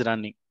now it is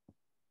running.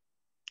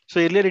 So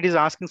earlier it is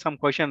asking some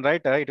question,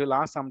 right? It will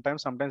ask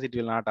sometimes, sometimes it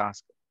will not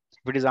ask.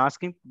 If it is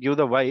asking, give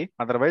the why,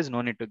 otherwise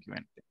no need to give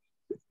anything.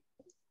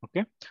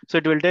 Okay. So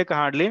it will take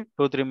hardly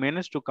 2-3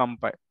 minutes to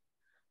compile.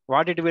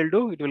 What it will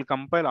do? It will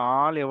compile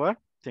all your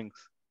things.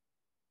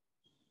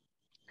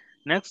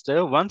 Next,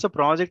 once a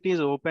project is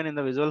open in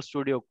the Visual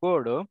Studio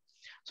Code,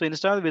 so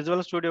install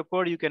Visual Studio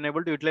Code, you can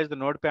able to utilize the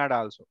Notepad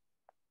also.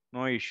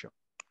 No issue.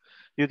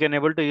 You can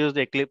able to use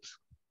the Eclipse.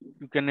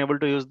 You can able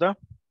to use the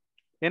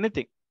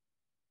anything.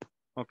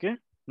 Okay.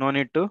 No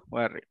need to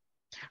worry.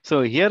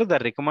 So here the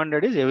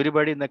recommended is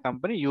everybody in the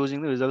company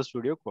using the Visual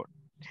Studio Code.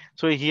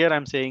 So here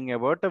I'm saying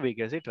about the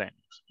VKC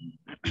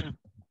training.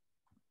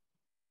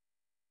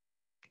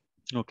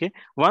 Okay.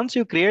 Once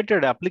you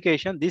created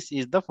application, this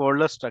is the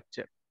folder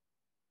structure.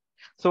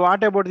 So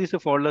what about this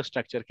folder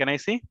structure? Can I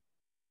see?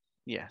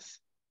 Yes.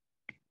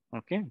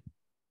 Okay.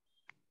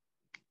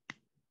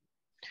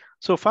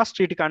 So first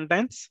it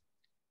contains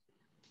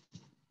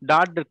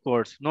dot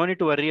codes. No need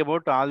to worry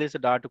about all these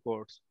dot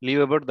codes.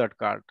 Leave about that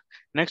card.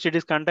 Next it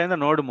is contain the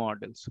node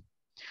modules.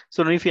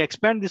 So if you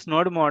expand this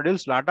node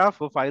modules, lot of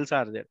files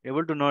are there.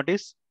 Able to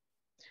notice?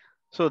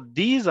 So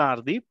these are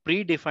the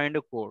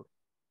predefined code.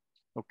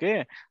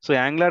 Okay. So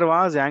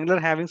Angular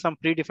having some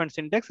predefined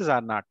syntaxes or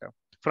not?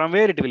 From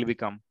where it will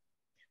become?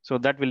 So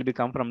that will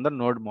become from the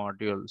node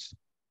modules.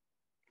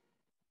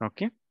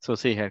 Okay. So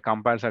see here,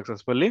 compile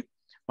successfully.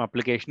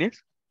 Application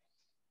is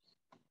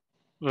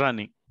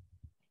running.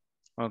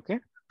 Okay.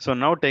 So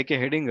now take a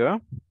heading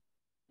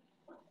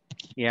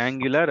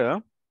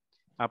Angular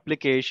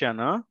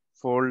application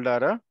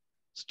folder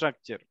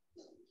structure.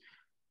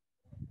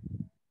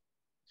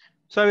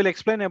 So I will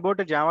explain about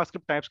a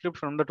JavaScript TypeScript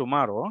from the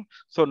tomorrow.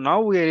 So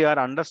now we are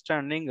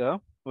understanding,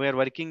 we are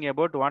working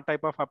about what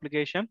type of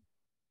application?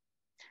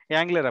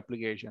 Angular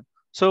application.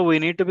 So we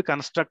need to be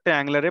construct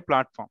Angular a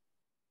platform.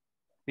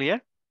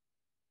 Clear?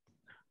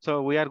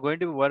 So we are going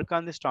to work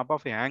on this top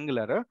of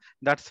Angular.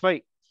 That's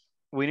why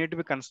we need to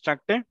be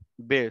construct a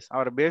base.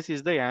 Our base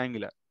is the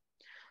Angular.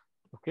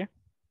 Okay.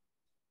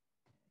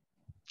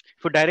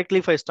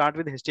 If I start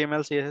with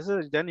HTML,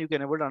 CSS, then you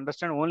can able to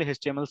understand only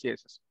HTML,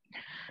 CSS.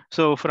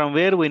 So from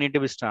where we need to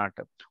be start?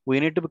 We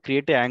need to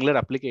create an Angular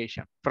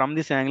application. From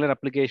this Angular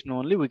application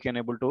only, we can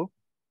able to,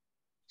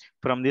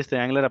 from this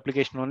Angular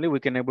application only,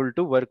 we can able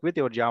to work with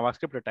your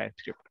JavaScript or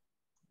TypeScript.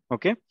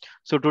 Okay.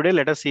 So today,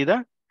 let us see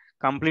the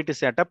complete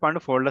setup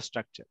and folder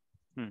structure.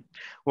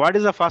 What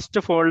is the first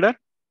folder?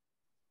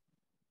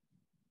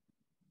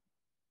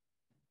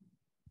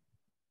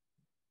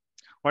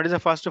 What is the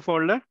first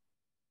folder?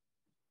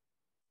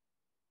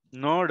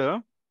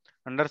 Node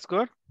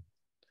underscore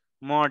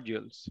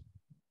modules.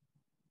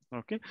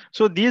 Okay.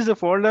 So these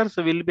folders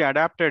will be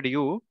adapted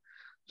you.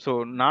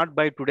 So not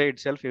by today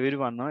itself,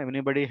 everyone,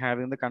 anybody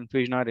having the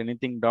confusion or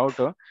anything doubt.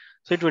 So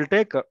it will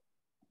take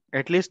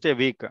at least a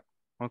week.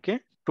 Okay.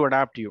 To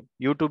adapt you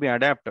to be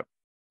adapted.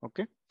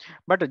 Okay.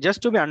 But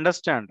just to be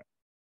understand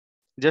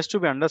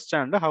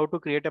how to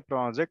create a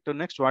project.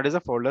 Next, what is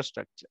the folder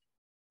structure?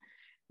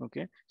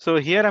 Okay. So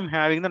here I'm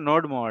having the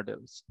node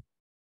modules.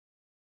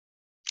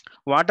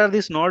 What are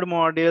these node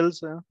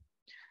modules?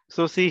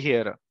 So see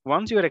here,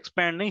 once you are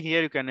expanding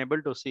here, you can able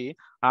to see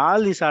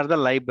all these are the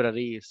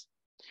libraries.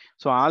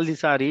 So all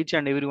these are each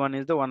and every one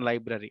is the one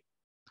library.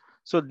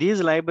 So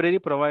these library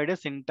provide a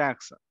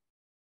syntax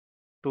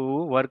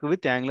to work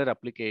with Angular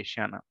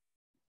application.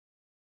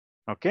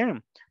 Okay,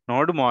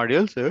 node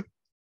modules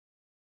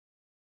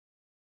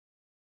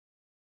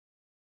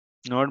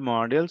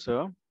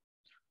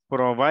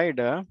provide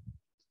a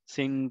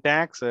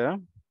syntax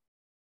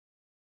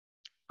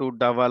to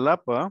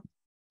develop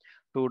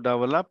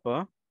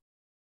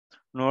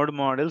node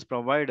models,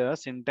 provide a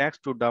syntax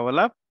to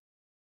develop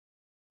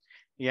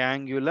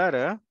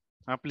Angular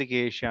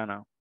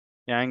application.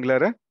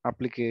 Angular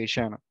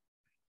application.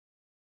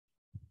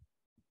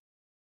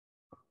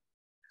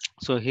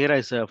 So here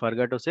I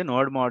forgot to say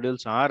node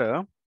modules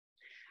are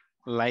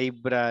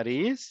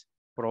libraries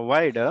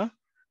provide a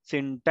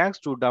syntax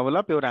to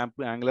develop your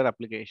Angular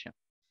application.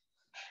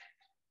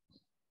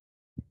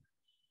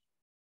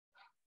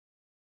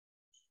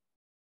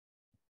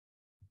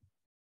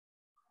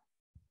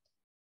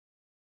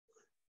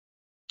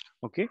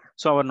 Okay,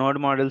 so our node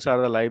models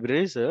are the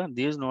libraries.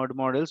 These node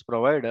models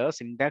provide a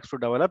syntax to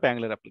develop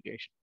Angular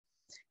application.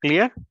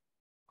 Clear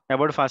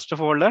about first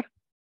folder?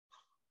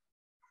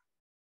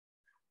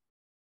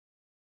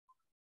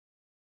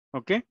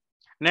 Okay,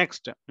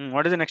 next,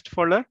 what is the next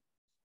folder?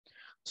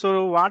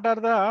 So what are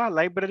the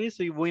libraries?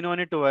 We no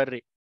need to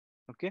worry.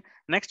 Okay,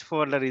 next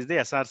folder is the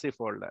SRC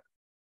folder.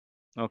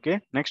 Okay,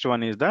 next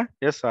one is the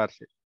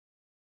SRC.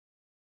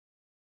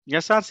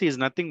 SRC is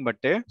nothing but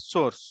a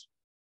source.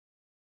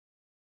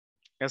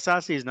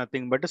 SRC is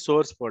nothing but a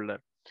source folder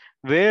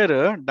where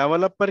a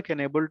developer can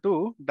able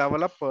to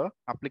develop a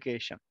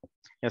application.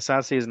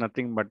 SRC is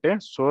nothing but a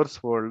source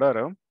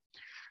folder.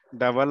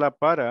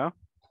 Developer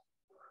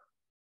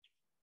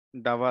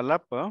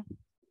develop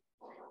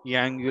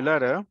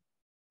Angular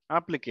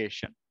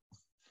application.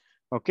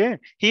 Okay,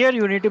 here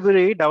you need to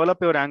be develop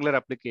your Angular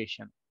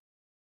application.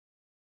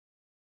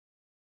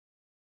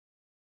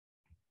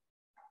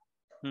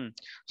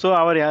 So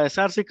our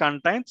SRC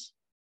contains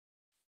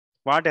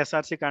what?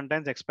 SRC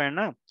contains, expand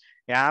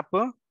app,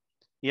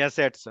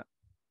 assets,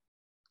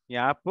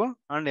 app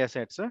and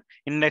assets,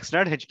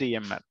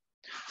 index.html.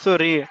 So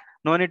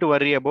no need to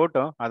worry about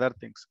other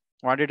things.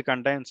 What it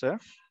contains?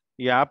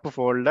 App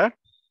folder,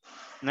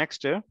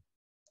 next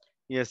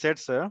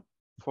assets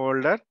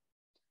folder,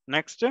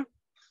 next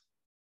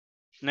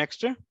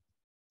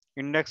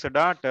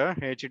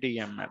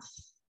index.html.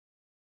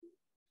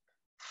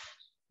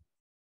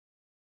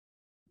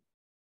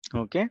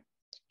 Okay,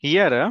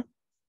 here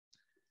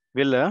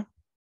will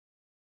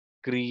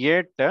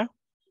create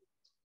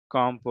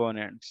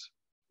components.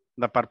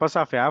 The purpose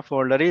of app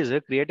folder is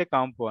create a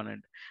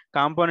component.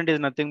 Component is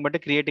nothing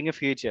but creating a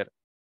feature.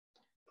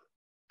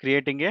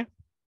 Creating a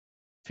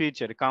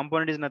feature.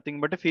 Component is nothing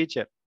but a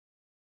feature.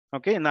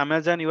 Okay, in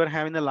Amazon you are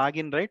having the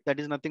login, right? That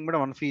is nothing but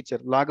one feature.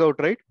 Logout,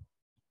 right?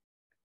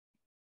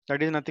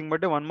 That is nothing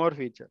but one more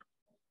feature.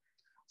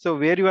 So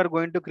where you are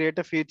going to create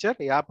a feature?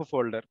 App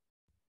folder.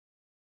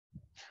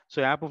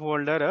 So app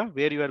folder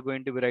where you are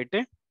going to be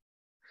writing.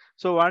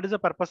 So what is the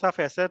purpose of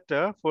asset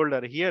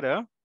folder?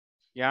 Here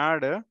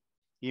add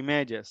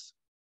images.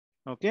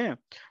 Okay,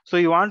 so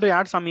you want to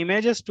add some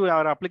images to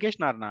our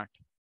application or not?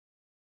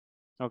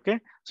 Okay,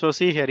 so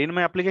see here in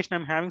my application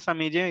I'm having some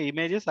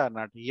images or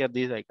not? Here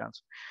these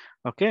icons.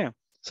 Okay,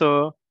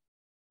 so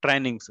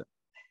trainings,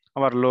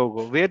 our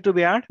logo, where to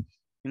be add?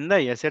 In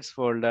the assets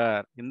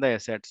folder, in the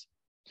assets.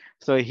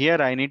 So here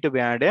I need to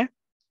be add a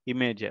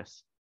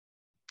images.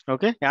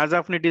 Okay, as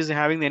of now it is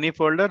having any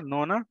folder?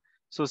 No.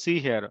 So see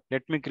here,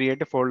 let me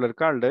create a folder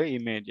called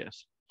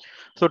images.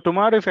 So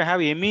tomorrow if I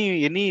have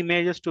any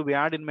images to be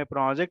added in my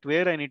project,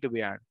 where I need to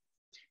be add?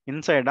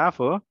 Inside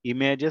of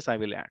images I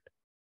will add.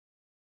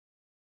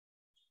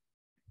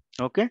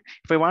 Okay,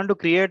 if I want to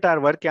create or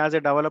work as a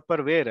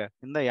developer, where?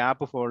 In the app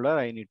folder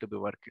I need to be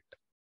work it.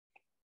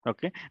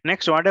 Okay,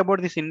 next, what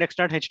about this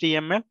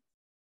index.html?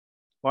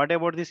 What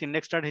about this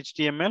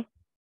index.html?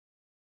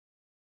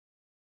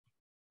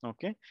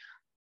 Okay,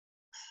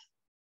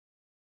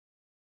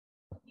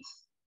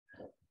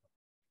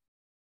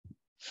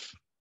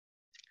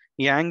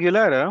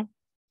 Angular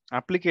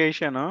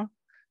application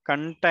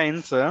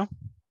contains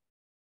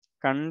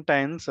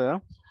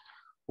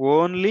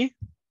only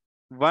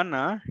one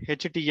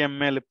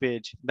HTML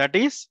page, that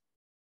is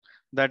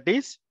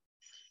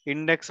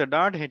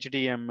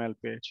index.html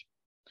page.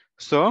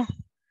 So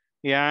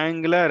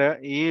Angular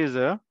is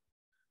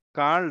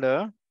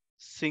called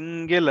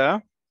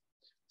singular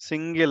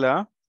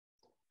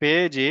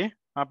page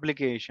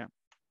application.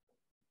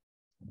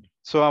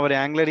 So our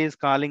Angular is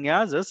calling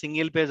as a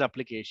single page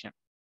application.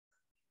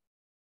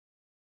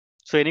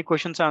 So any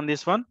questions on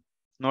this one?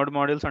 Node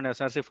modules and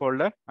SRC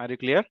folder, are you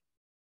clear?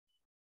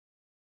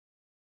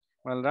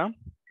 Well,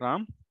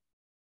 Ram,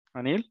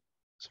 Anil,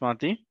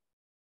 Smati,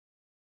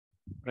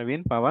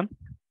 Praveen, Pavan,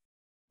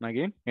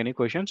 again, any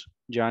questions?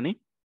 Jani?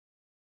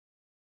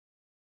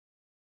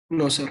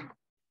 No, sir.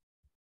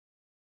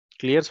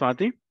 Clear,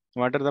 Swati?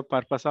 What are the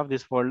purpose of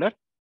this folder?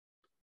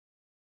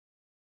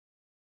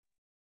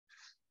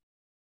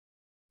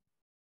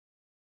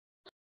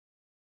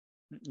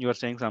 You are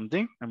saying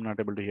something. I'm not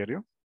able to hear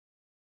you.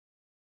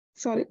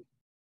 Sorry.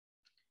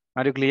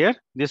 Are you clear?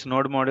 This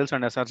node modules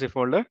and SRC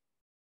folder?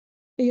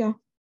 Yeah.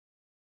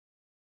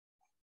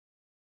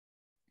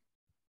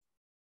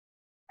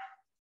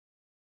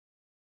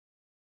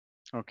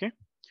 Okay.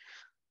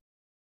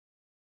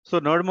 So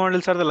node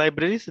modules are the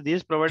libraries.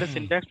 These provide a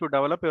syntax to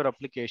develop your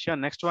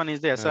application. Next one is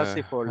the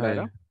SRC folder.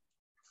 Hi.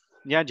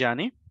 Yeah,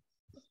 Jani.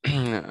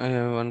 I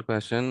have one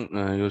question.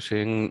 You're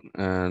saying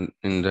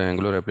in the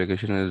Angular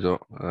application is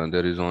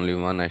there is only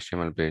one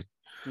HTML page.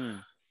 Hmm.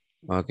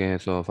 Okay,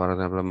 so for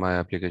example, my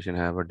application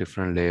have a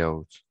different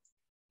layouts.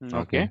 Okay.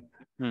 Okay,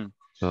 Hmm.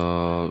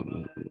 so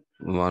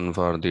one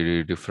for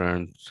the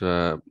different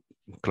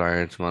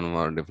clients, one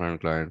for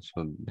different clients.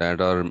 So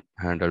that are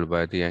handled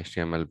by the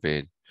HTML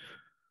page.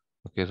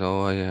 Okay,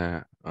 so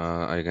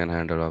I can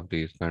handle of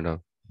these kind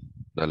of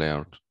the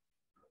layouts.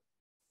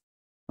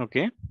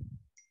 Okay.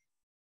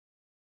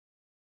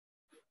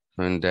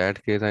 So in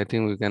that case, I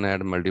think we can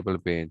add multiple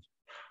page.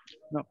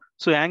 No.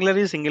 So Angular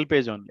is single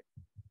page only.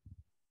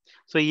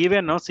 So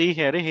even now, see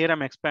here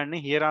I'm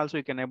expanding. Here also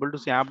you can able to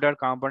see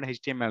app.component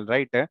HTML,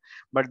 right?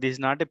 But this is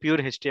not a pure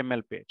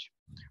HTML page.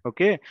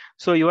 Okay.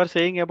 So you are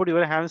saying about you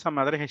are having some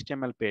other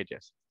HTML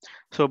pages.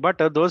 So, but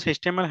those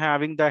HTML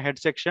having the head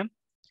section,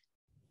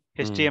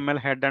 Hmm. HTML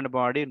head and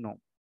body, no.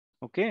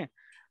 Okay.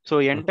 So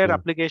entire Okay.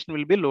 application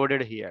will be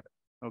loaded here.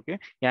 Okay.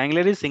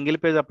 Angular is single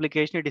page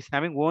application. It is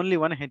having only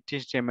one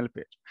HTML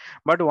page.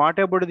 But what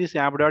about this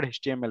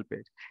app.html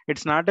page?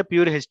 It's not a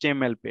pure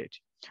HTML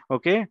page.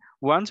 Okay.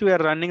 Once we are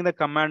running the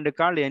command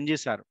called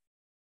ng-serve.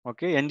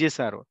 Okay.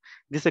 ng-serve.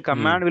 This Hmm.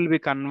 command will be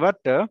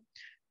convert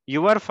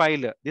your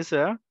file, this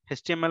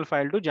HTML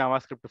file to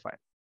JavaScript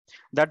file.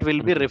 That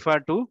will be Okay.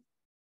 referred to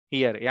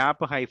here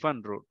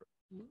app-root.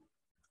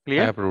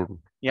 Clear? App root.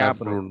 App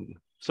App root. root.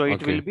 So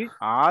it will Okay. be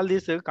all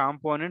these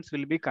components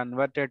will be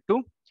converted to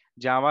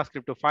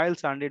JavaScript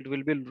files and it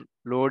will be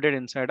loaded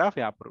inside of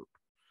AppRoot.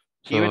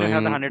 Even So you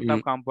have the in hundreds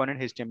of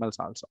component HTMLs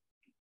also.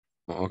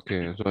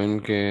 okay. So in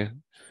case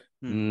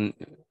Hmm.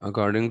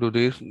 according to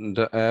this,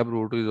 the app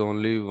root is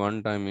only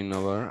one time in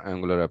our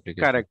Angular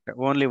application. Correct.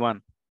 Only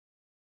one.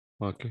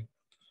 Okay.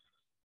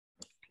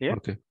 Clear?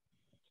 Okay.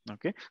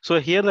 Okay. So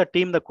here the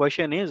team, the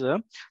question is,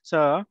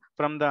 so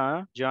from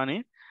the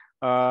Johnny,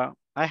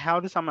 I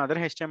have some other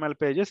HTML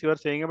pages. You are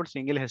saying about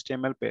single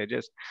HTML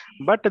pages,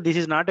 but this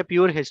is not a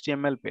pure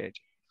HTML page.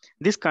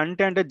 This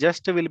content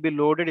just will be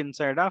loaded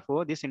inside of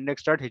this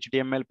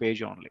index.html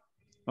page only.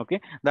 Okay.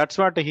 That's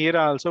what here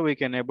also we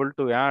can able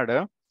to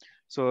add.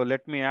 So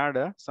let me add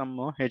some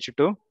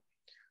h2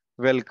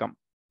 welcome.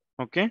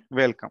 Okay.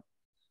 Welcome.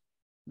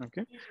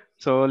 Okay.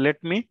 So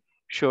let me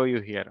show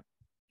you here.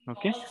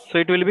 Okay. So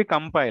it will be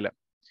compiler.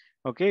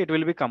 Okay, it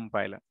will be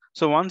compiler.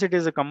 So once it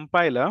is a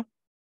compiler,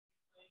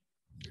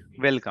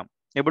 welcome.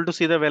 Able to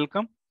see the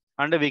welcome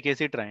under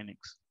VKC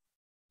trainings.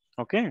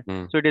 Okay,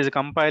 Hmm. so it is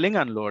compiling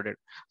and loaded.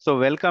 So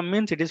welcome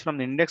means it is from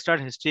the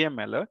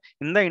index.html.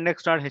 In the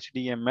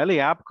index.html,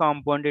 app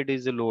component it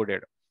is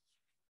loaded.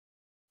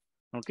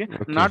 Okay,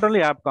 Okay. not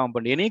only app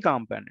component, any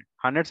component.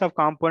 Hundreds of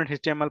component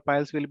HTML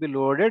files will be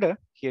loaded.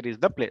 Here is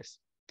the place.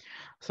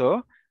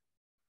 So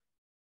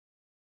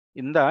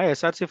in the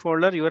SRC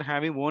folder, you are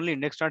having only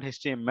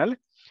index.html.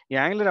 The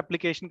Angular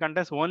application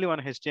contains only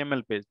one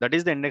HTML page. That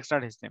is the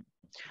index.html.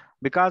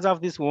 Because of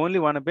this only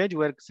one page,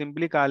 we are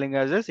simply calling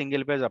as a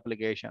single page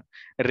application.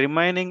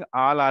 Remaining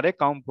all are a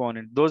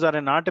component. Those are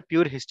not a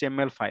pure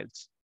HTML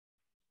files.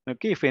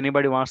 Okay, if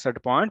anybody wants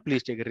that point,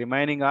 please take it.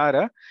 Remaining are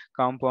a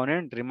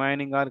component,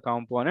 remaining are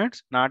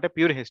components, not a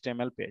pure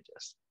HTML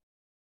pages.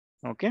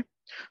 Okay,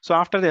 so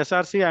after the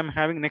SRC, I'm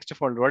having next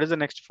folder. What is the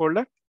next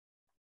folder?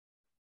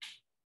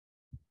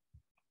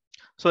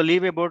 So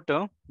leave about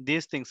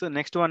these things. So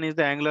next one is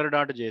the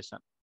angular.json.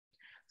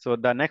 So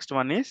the next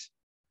one is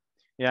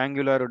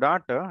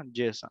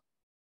angular.json.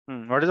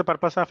 What is the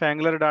purpose of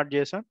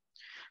angular.json?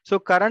 So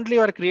currently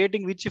you are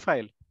creating which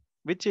file,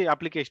 which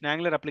application,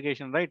 Angular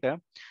application, right?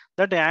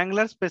 That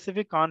Angular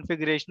specific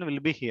configuration will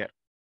be here.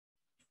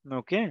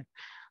 Okay.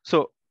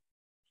 So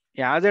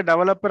as a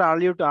developer,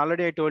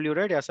 already I told you,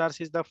 right?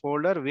 SRC is the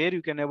folder where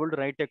you can able to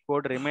write a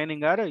code.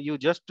 Remaining are you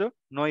just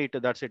know it.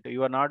 That's it.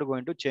 You are not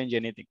going to change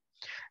anything.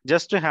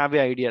 Just to have an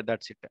idea.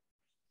 That's it.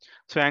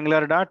 So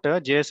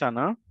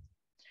angular.json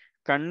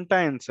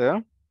contains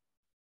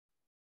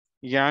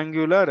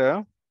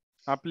Angular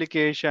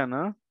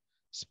application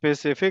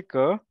specific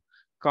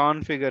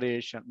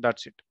configuration.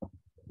 That's it.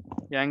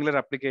 Angular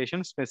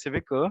application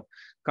specific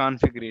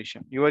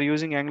configuration. You are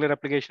using Angular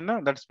application,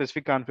 that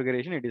specific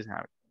configuration it is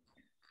having.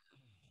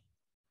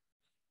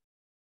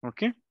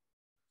 Okay.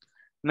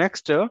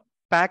 Next,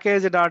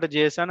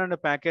 package.json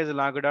and package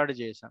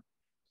log.json.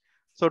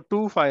 So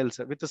two files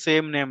with the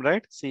same name,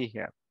 right? See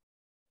here.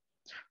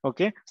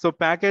 Okay. So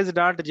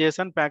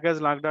package.json, package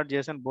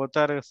log.json, both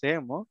are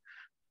same,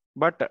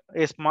 but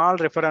a small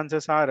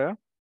references are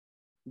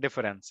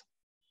difference.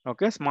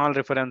 Okay, small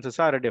references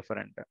are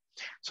different.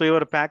 So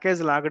your package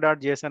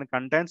log.json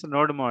contains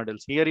node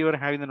modules. Here you are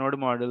having the node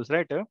modules,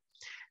 right?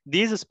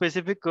 These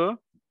specific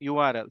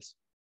URLs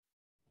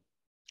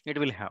it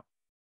will have.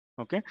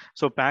 Okay,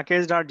 so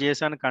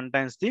package.json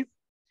contains the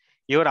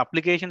your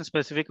application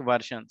specific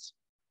versions.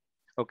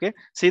 Okay,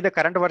 see the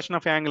current version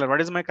of Angular.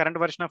 What is my current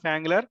version of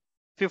Angular?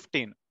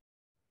 15.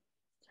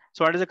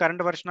 So what is the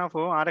current version of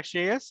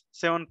RxJS?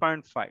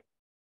 7.5.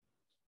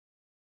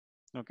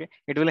 Okay,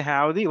 it will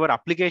have the your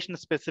application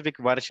specific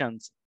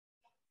versions.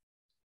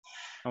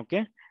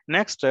 Okay,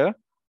 next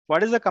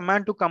What is the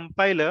command to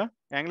compile a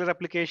Angular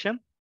application?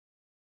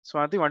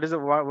 Swati, what is the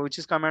which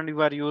is command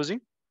you are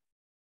using?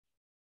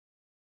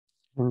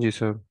 Yes,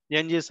 sir.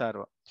 ng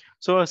server.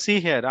 So see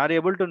here, are you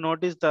able to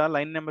notice the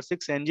line number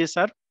 6 ng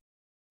server?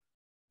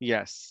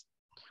 Yes.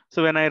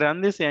 So when I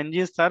run this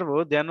ng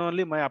server, then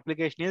only my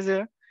application is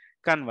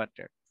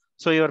converted.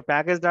 So your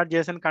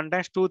package.json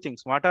contains two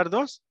things. What are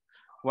those?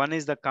 One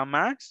is the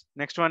commands.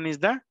 Next one is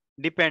the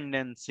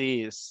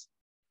dependencies.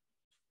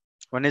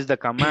 One is the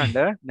command.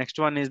 Next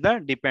one is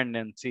the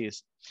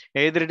dependencies.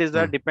 Either it is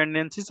the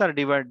dependencies or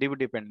div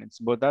dependencies.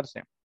 Both are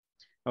same.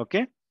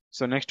 Okay.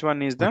 So next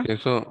one is the Okay,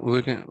 so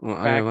we can.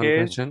 I have one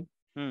package. question.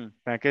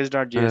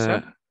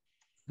 Package.json.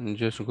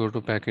 Just go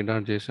to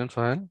package.json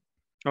file.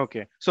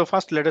 Okay. So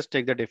first, let us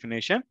take the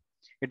definition.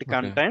 It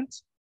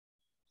contains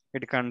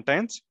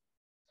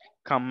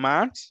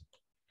commands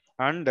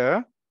and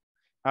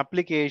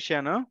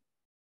application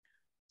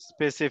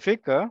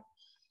specific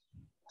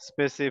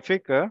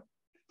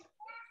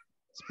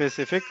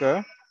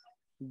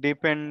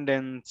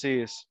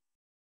dependencies.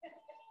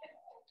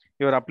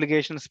 Your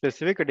application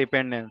specific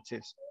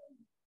dependencies.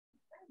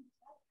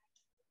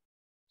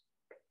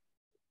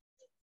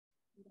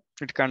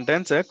 It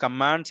contains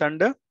commands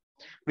and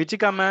which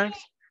commands?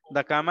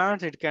 The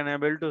commands it can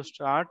able to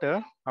start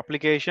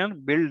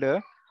application, build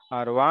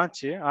or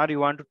watch or you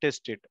want to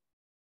test it.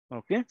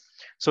 Okay.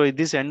 So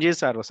this ng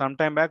server,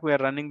 sometime back we are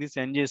running this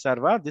ng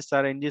server. This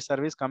ng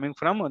server is coming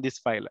from this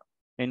file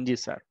ng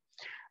server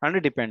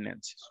and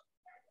dependencies.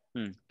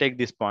 Take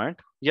this point.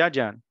 Yeah,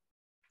 Jan.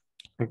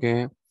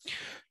 Okay.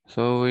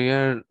 So we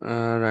are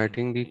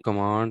writing the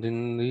command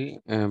in the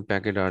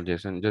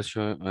package.json. Just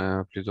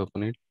show, please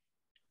open it.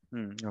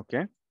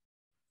 Okay.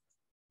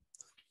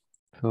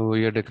 So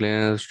we are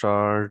declaring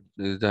start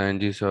is the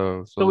ng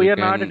server. So we are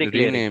not can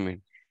declaring. rename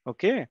it.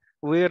 Okay.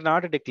 We are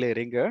not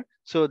declaring.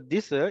 So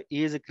this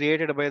is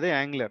created by the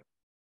Angular.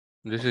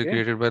 This is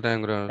created by the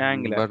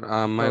Angular.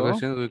 But my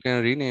question is we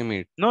can rename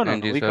it. No,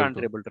 we can't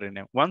be able to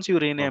rename. Once you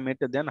rename it,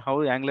 then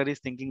how Angular is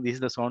thinking this is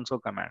the so-and-so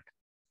command.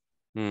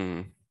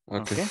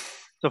 Okay.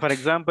 So for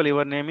example,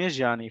 your name is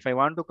Johnny. If I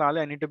want to call,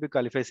 I need to be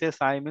called. If I say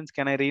Sai means,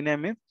 can I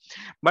rename it?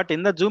 But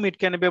in the Zoom, it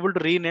can be able to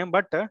rename,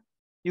 but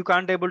you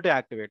can't able to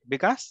activate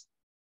because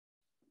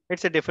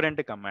it's a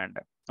different command.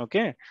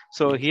 Okay.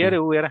 So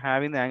here we are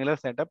having the Angular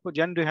setup.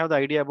 Jan, do you have the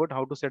idea about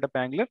how to set up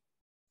Angular?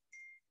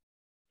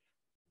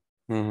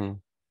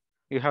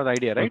 You have the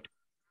idea, right?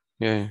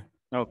 Yeah.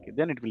 Okay,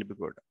 then it will be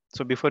good.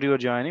 So before you are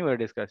joining, we are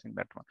discussing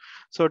that one.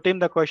 So Tim,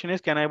 the question is,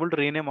 can I able to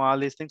rename all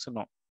these things?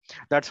 No.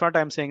 That's what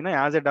I'm saying.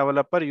 Now, as a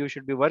developer, you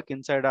should be work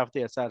inside of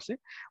the SRC.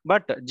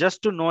 But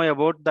just to know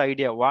about the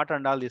idea, what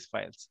and all these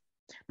files.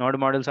 Node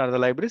modules are the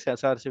libraries,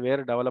 SRC where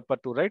developer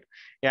to write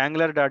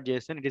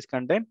angular.json, it is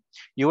contain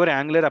your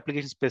Angular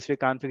application specific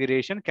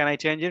configuration. Can I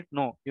change it?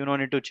 No, you don't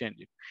need to change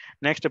it.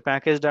 Next,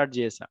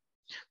 package.json.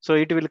 So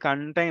it will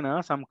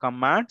contain some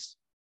commands.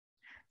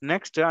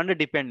 Next, under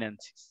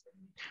dependencies.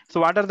 So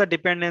what are the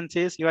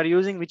dependencies? You are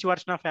using which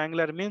version of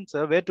Angular means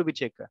where to be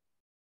checked?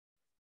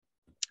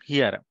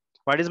 Here.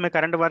 What is my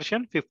current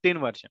version? 15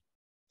 version.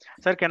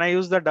 Sir, can I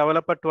use the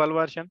developer 12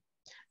 version?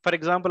 For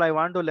example, I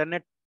want to learn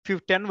a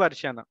 10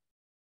 version.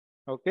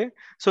 Okay.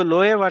 So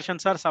lower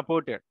versions are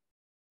supported.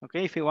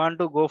 Okay. If you want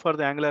to go for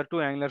the Angular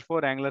 2, Angular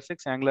 4, Angular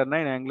 6, Angular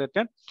 9, Angular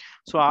 10.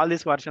 So all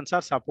these versions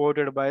are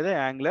supported by the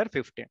Angular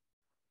 15.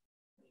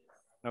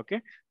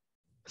 Okay.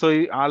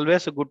 So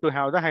always good to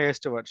have the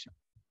highest version.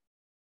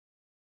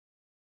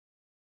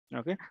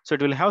 Okay. So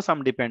it will have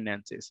some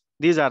dependencies.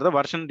 These are the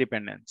version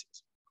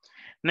dependencies.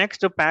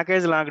 Next,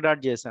 package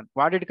log.json.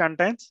 What it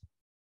contains?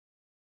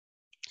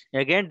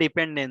 Again,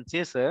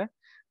 dependencies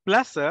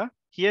plus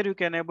here you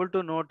can able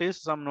to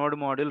notice some node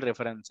module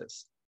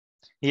references.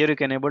 Here you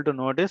can able to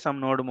notice some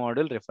node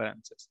module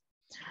references.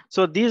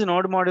 So these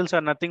node modules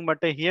are nothing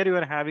but here you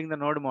are having the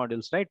node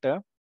modules, right?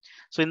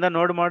 So in the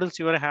node modules,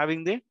 you are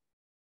having the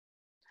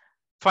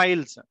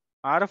files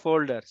or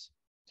folders.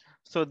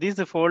 So these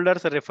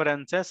folders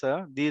references,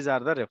 these are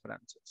the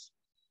references.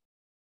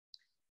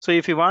 So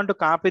if you want to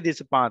copy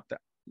this path,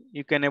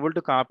 you can able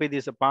to copy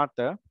this path.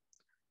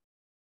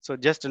 So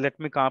just let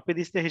me copy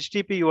this, the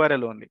HTTP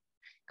URL only.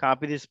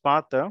 Copy this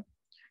path,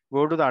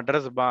 go to the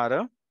address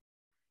bar,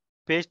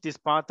 paste this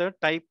path,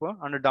 type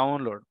and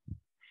download.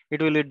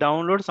 It will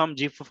download some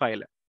GIF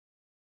file.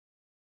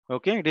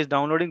 Okay, it is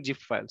downloading GIF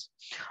files.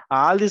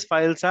 All these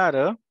files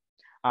are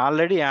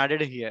already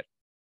added here.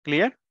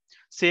 Clear?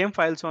 Same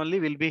files only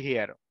will be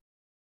here.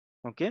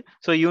 Okay,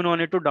 so you no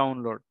need to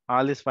download.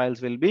 All these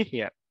files will be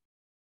here.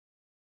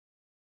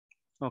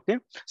 Okay,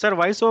 sir,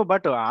 why so?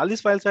 But all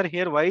these files are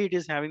here. Why it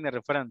is having the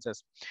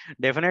references?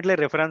 Definitely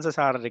references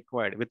are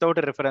required. Without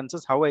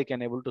references, how I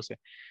can able to say?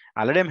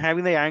 Already I'm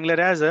having the Angular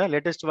as a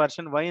latest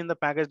version. Why in the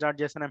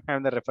package.json I'm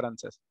having the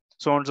references?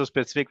 So on so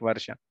specific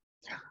version.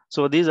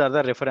 So these are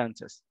the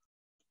references.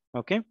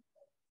 Okay,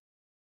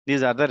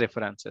 these are the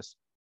references.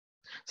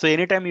 So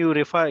anytime you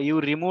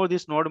remove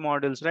these node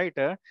modules,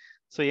 right?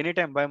 So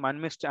anytime by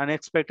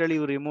unexpectedly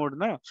you removed,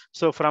 no?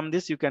 So from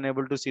this you can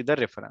able to see the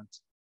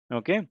reference.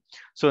 Okay,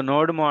 so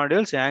node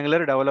modules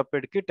Angular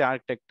developed kit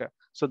architect.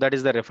 So that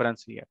is the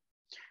reference here.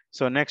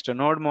 So next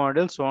node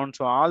modules, so on,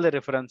 so all the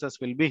references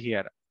will be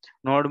here.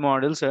 Node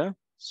modules,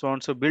 so on,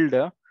 so build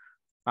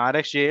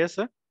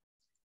RxJS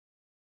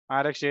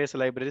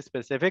library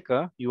specific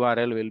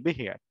URL will be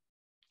here.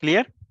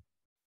 Clear?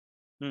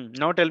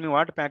 Now tell me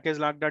what package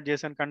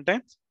lock.json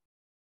contains.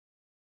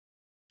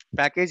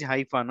 Package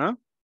hyphen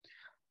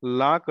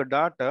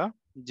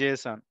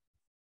lock.json.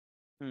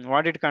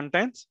 What it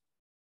contains?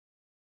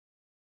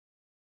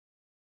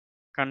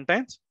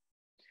 Contains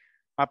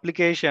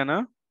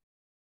application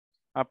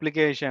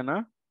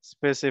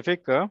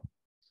specific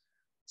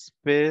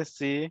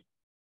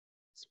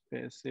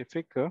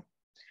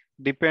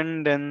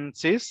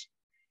dependencies,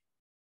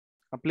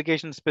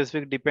 application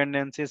specific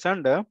dependencies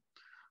and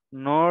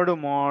node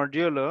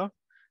module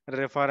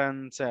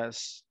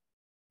references.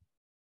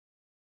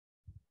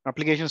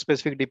 Application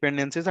specific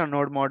dependencies and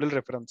node module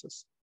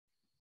references.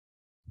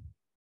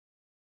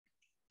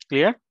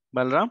 Clear?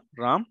 Balram,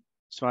 Ram,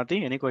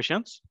 Swati, any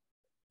questions?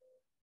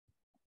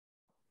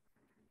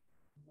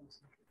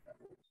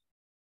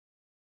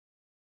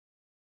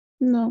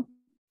 No.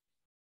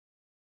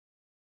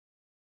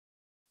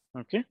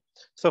 Okay,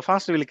 so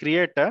first we will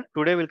create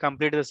today we'll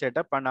complete the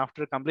setup, and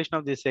after completion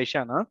of this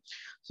session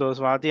so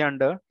Swati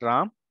and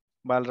Ram,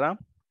 Balram,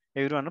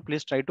 everyone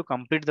please try to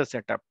complete the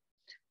setup.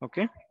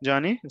 Okay,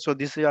 Johnny, so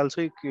this is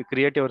also you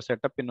create your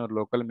setup in your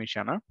local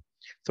machine.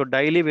 So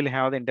daily we'll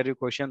have the interview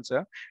questions.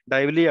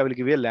 Daily I will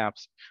give you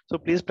labs, so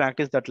please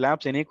practice that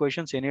labs. Any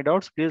questions, any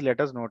doubts, please let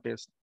us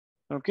notice.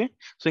 Okay,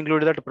 so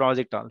include that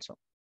project also.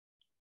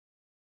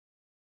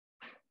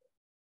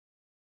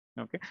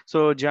 Okay,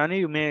 so Johnny,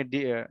 you may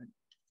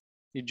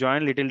you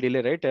join little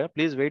delay, right?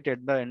 Please wait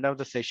at the end of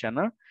the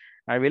session.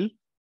 I will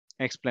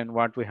explain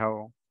what we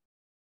have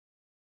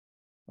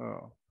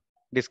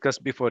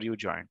discussed before you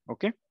join.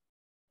 Okay.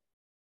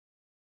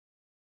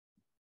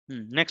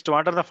 Next,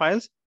 what are the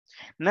files?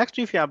 Next,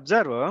 if you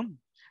observe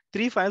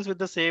 3 files with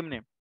the same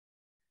name,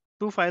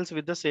 2 files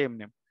with the same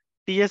name,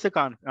 three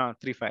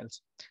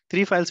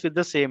files with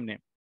the same name.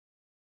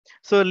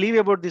 So leave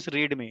about this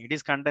readme. It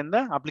is contain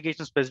the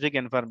application specific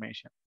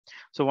information.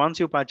 So once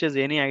you purchase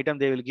any item,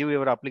 they will give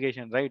your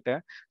application, right?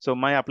 So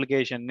my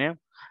application name,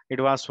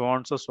 it was so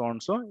and so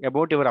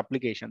about your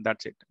application.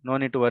 That's it. No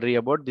need to worry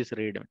about this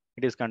readme.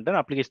 It is contain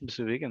application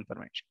specific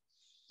information.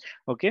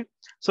 Okay.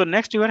 So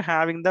next you are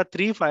having the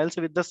 3 files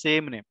with the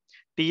same name,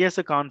 TS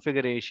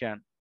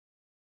configuration.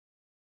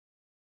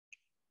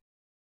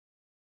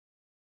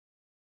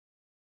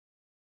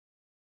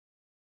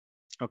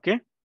 Okay.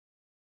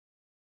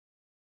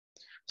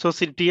 So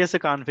TS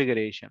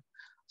configuration.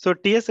 So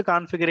TS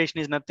configuration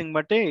is nothing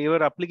but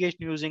your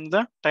application using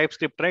the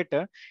TypeScript, right?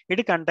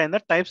 It contains the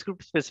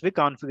TypeScript specific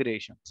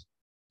configurations.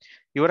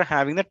 You are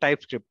having the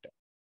TypeScript.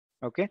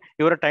 Okay,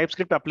 your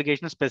TypeScript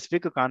application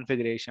specific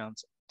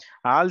configurations.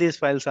 All these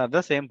files are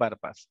the same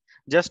purpose.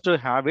 Just to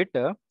have it,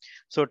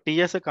 so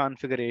TS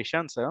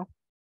configurations,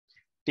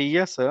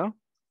 TS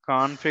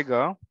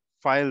config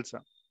files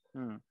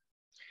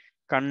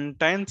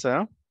contains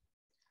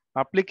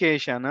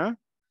application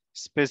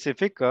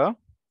specific your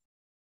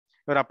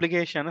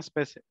application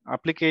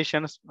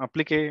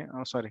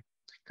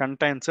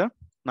contains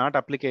not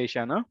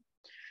application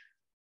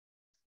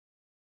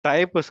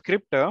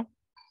TypeScript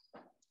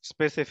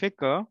specific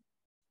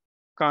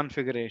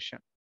configuration.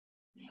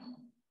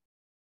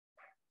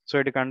 So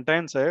it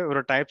contains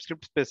your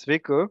TypeScript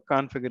specific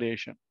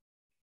configuration.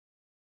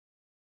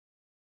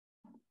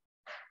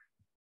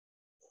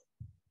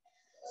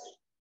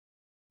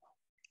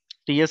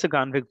 TS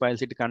config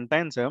files, it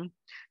contains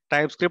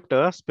TypeScript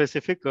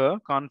specific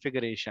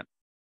configuration.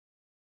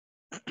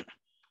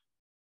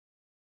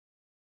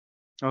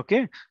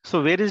 Okay,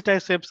 so where is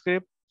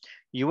TypeScript?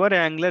 Your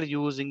Angular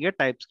using a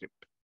TypeScript.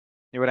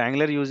 Your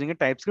Angular using a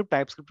TypeScript.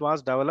 TypeScript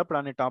was developed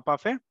on the top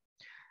of a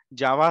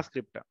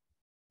JavaScript.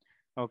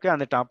 Okay, on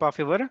the top of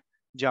your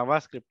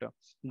JavaScript.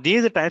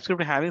 These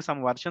TypeScript having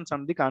some versions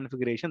on the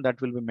configuration that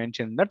will be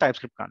mentioned in the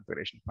TypeScript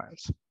configuration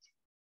files.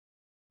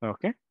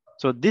 Okay,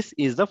 so this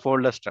is the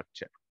folder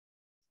structure.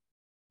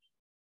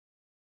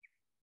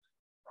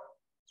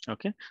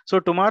 Okay, so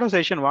tomorrow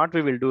session, what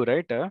we will do,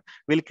 right?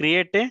 We'll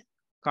create a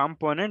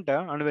component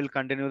and we'll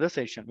continue the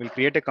session. We'll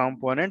create a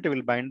component,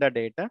 we'll bind the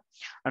data,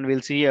 and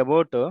we'll see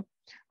about,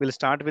 we'll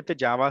start with the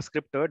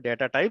JavaScript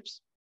data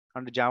types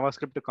and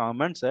JavaScript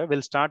comments.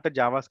 We'll start the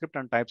JavaScript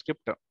and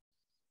TypeScript,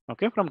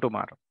 okay, from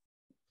tomorrow.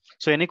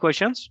 So any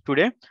questions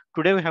today?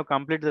 Today we have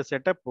completed the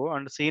setup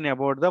and seen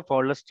about the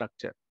folder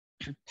structure.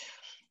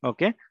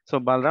 Okay, so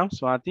Balram,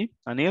 Swati,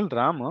 Anil,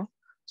 Ram.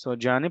 So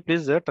Johnny,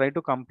 please try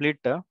to complete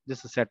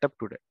this setup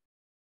today.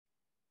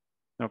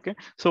 Okay,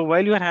 so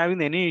while you are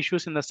having any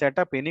issues in the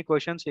setup, any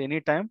questions,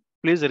 anytime,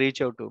 please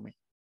reach out to me.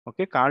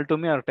 Okay, call to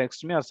me or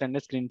text me or send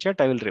a screenshot,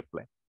 I will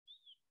reply.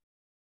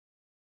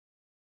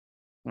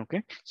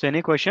 Okay, so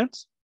any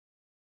questions?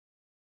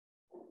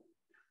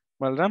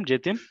 Balram,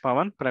 Jatin,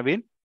 Pavan,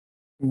 Praveen,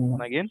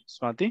 and again,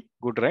 Swati,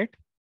 good, right?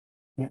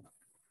 Yeah.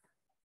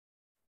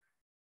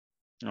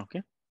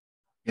 Okay.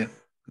 Yeah.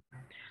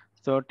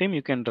 So Tim,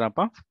 you can drop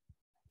off.